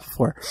think of that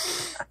before?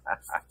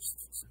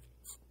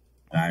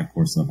 I of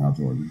course love Hal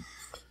Jordan.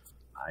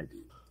 I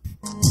do.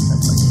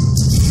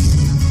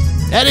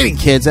 Editing,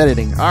 kids,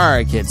 editing. All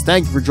right, kids,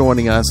 thank you for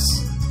joining us.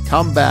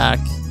 Come back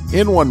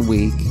in 1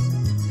 week.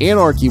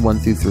 Anarchy 1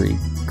 through 3,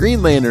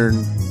 Green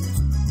Lantern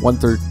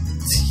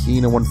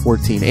 113 and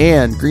 114,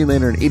 and Green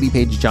Lantern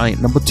 80-page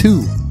giant number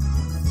 2.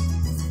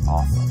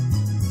 Awesome.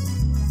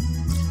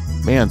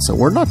 Man, so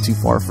we're not too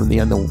far from the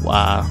end of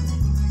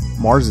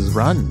Mars's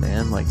run,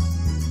 man. Like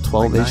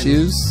 12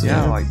 issues.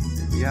 Yeah.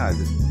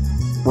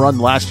 We're on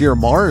last year of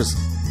Mars.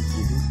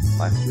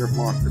 Last year of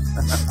Mars.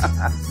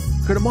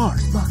 Go to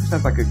Mars.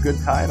 Sounds like a good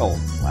title.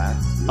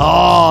 Last year.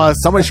 Oh,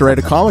 somebody should write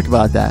a comic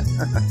about that.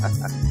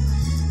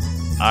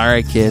 All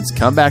right, kids,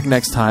 come back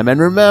next time, and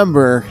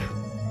remember,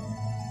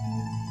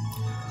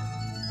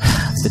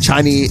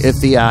 if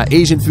the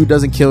Asian food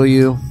doesn't kill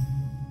you,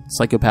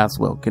 psychopaths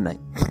will. Good night.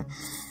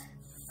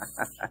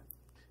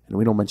 And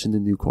we don't mention the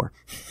new core.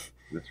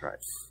 That's right.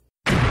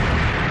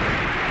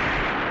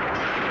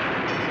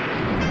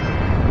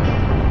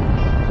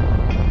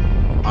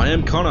 I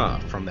am Connor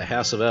from the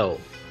House of L.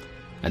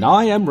 And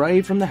I am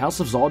Ray from the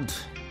House of Zod.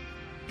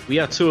 We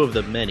are 2 of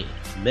the many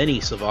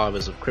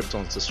survivors of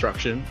Krypton's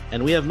destruction,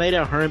 and we have made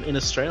our home in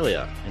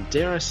Australia, and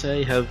dare I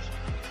say have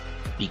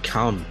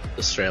become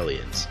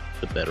Australians,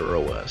 for better or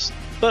worse.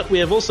 But we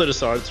have also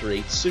decided to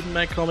read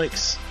Superman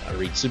comics,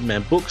 read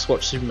Superman books,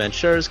 watch Superman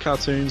shows,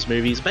 cartoons,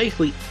 movies,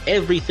 basically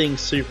everything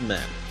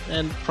Superman,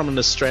 and from an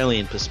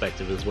Australian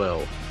perspective as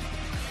well.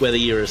 Whether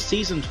you're a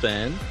seasoned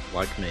fan,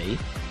 like me,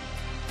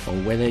 or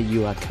whether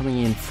you are coming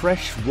in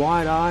fresh,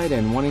 wide-eyed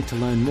and wanting to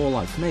learn more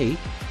like me,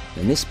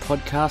 then this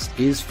podcast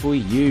is for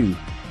you.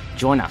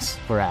 Join us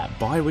for our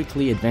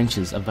bi-weekly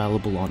adventures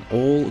available on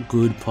all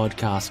good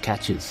podcast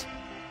catchers.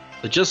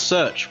 Just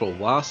search for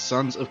Last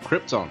Sons of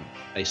Krypton.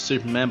 a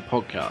Superman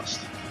podcast.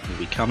 We'll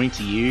be coming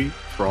to you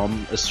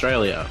from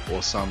Australia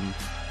or some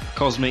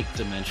cosmic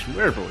dimension,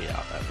 wherever we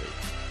are that week.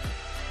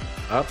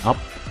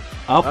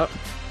 Up,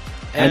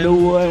 and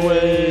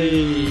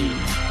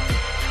away.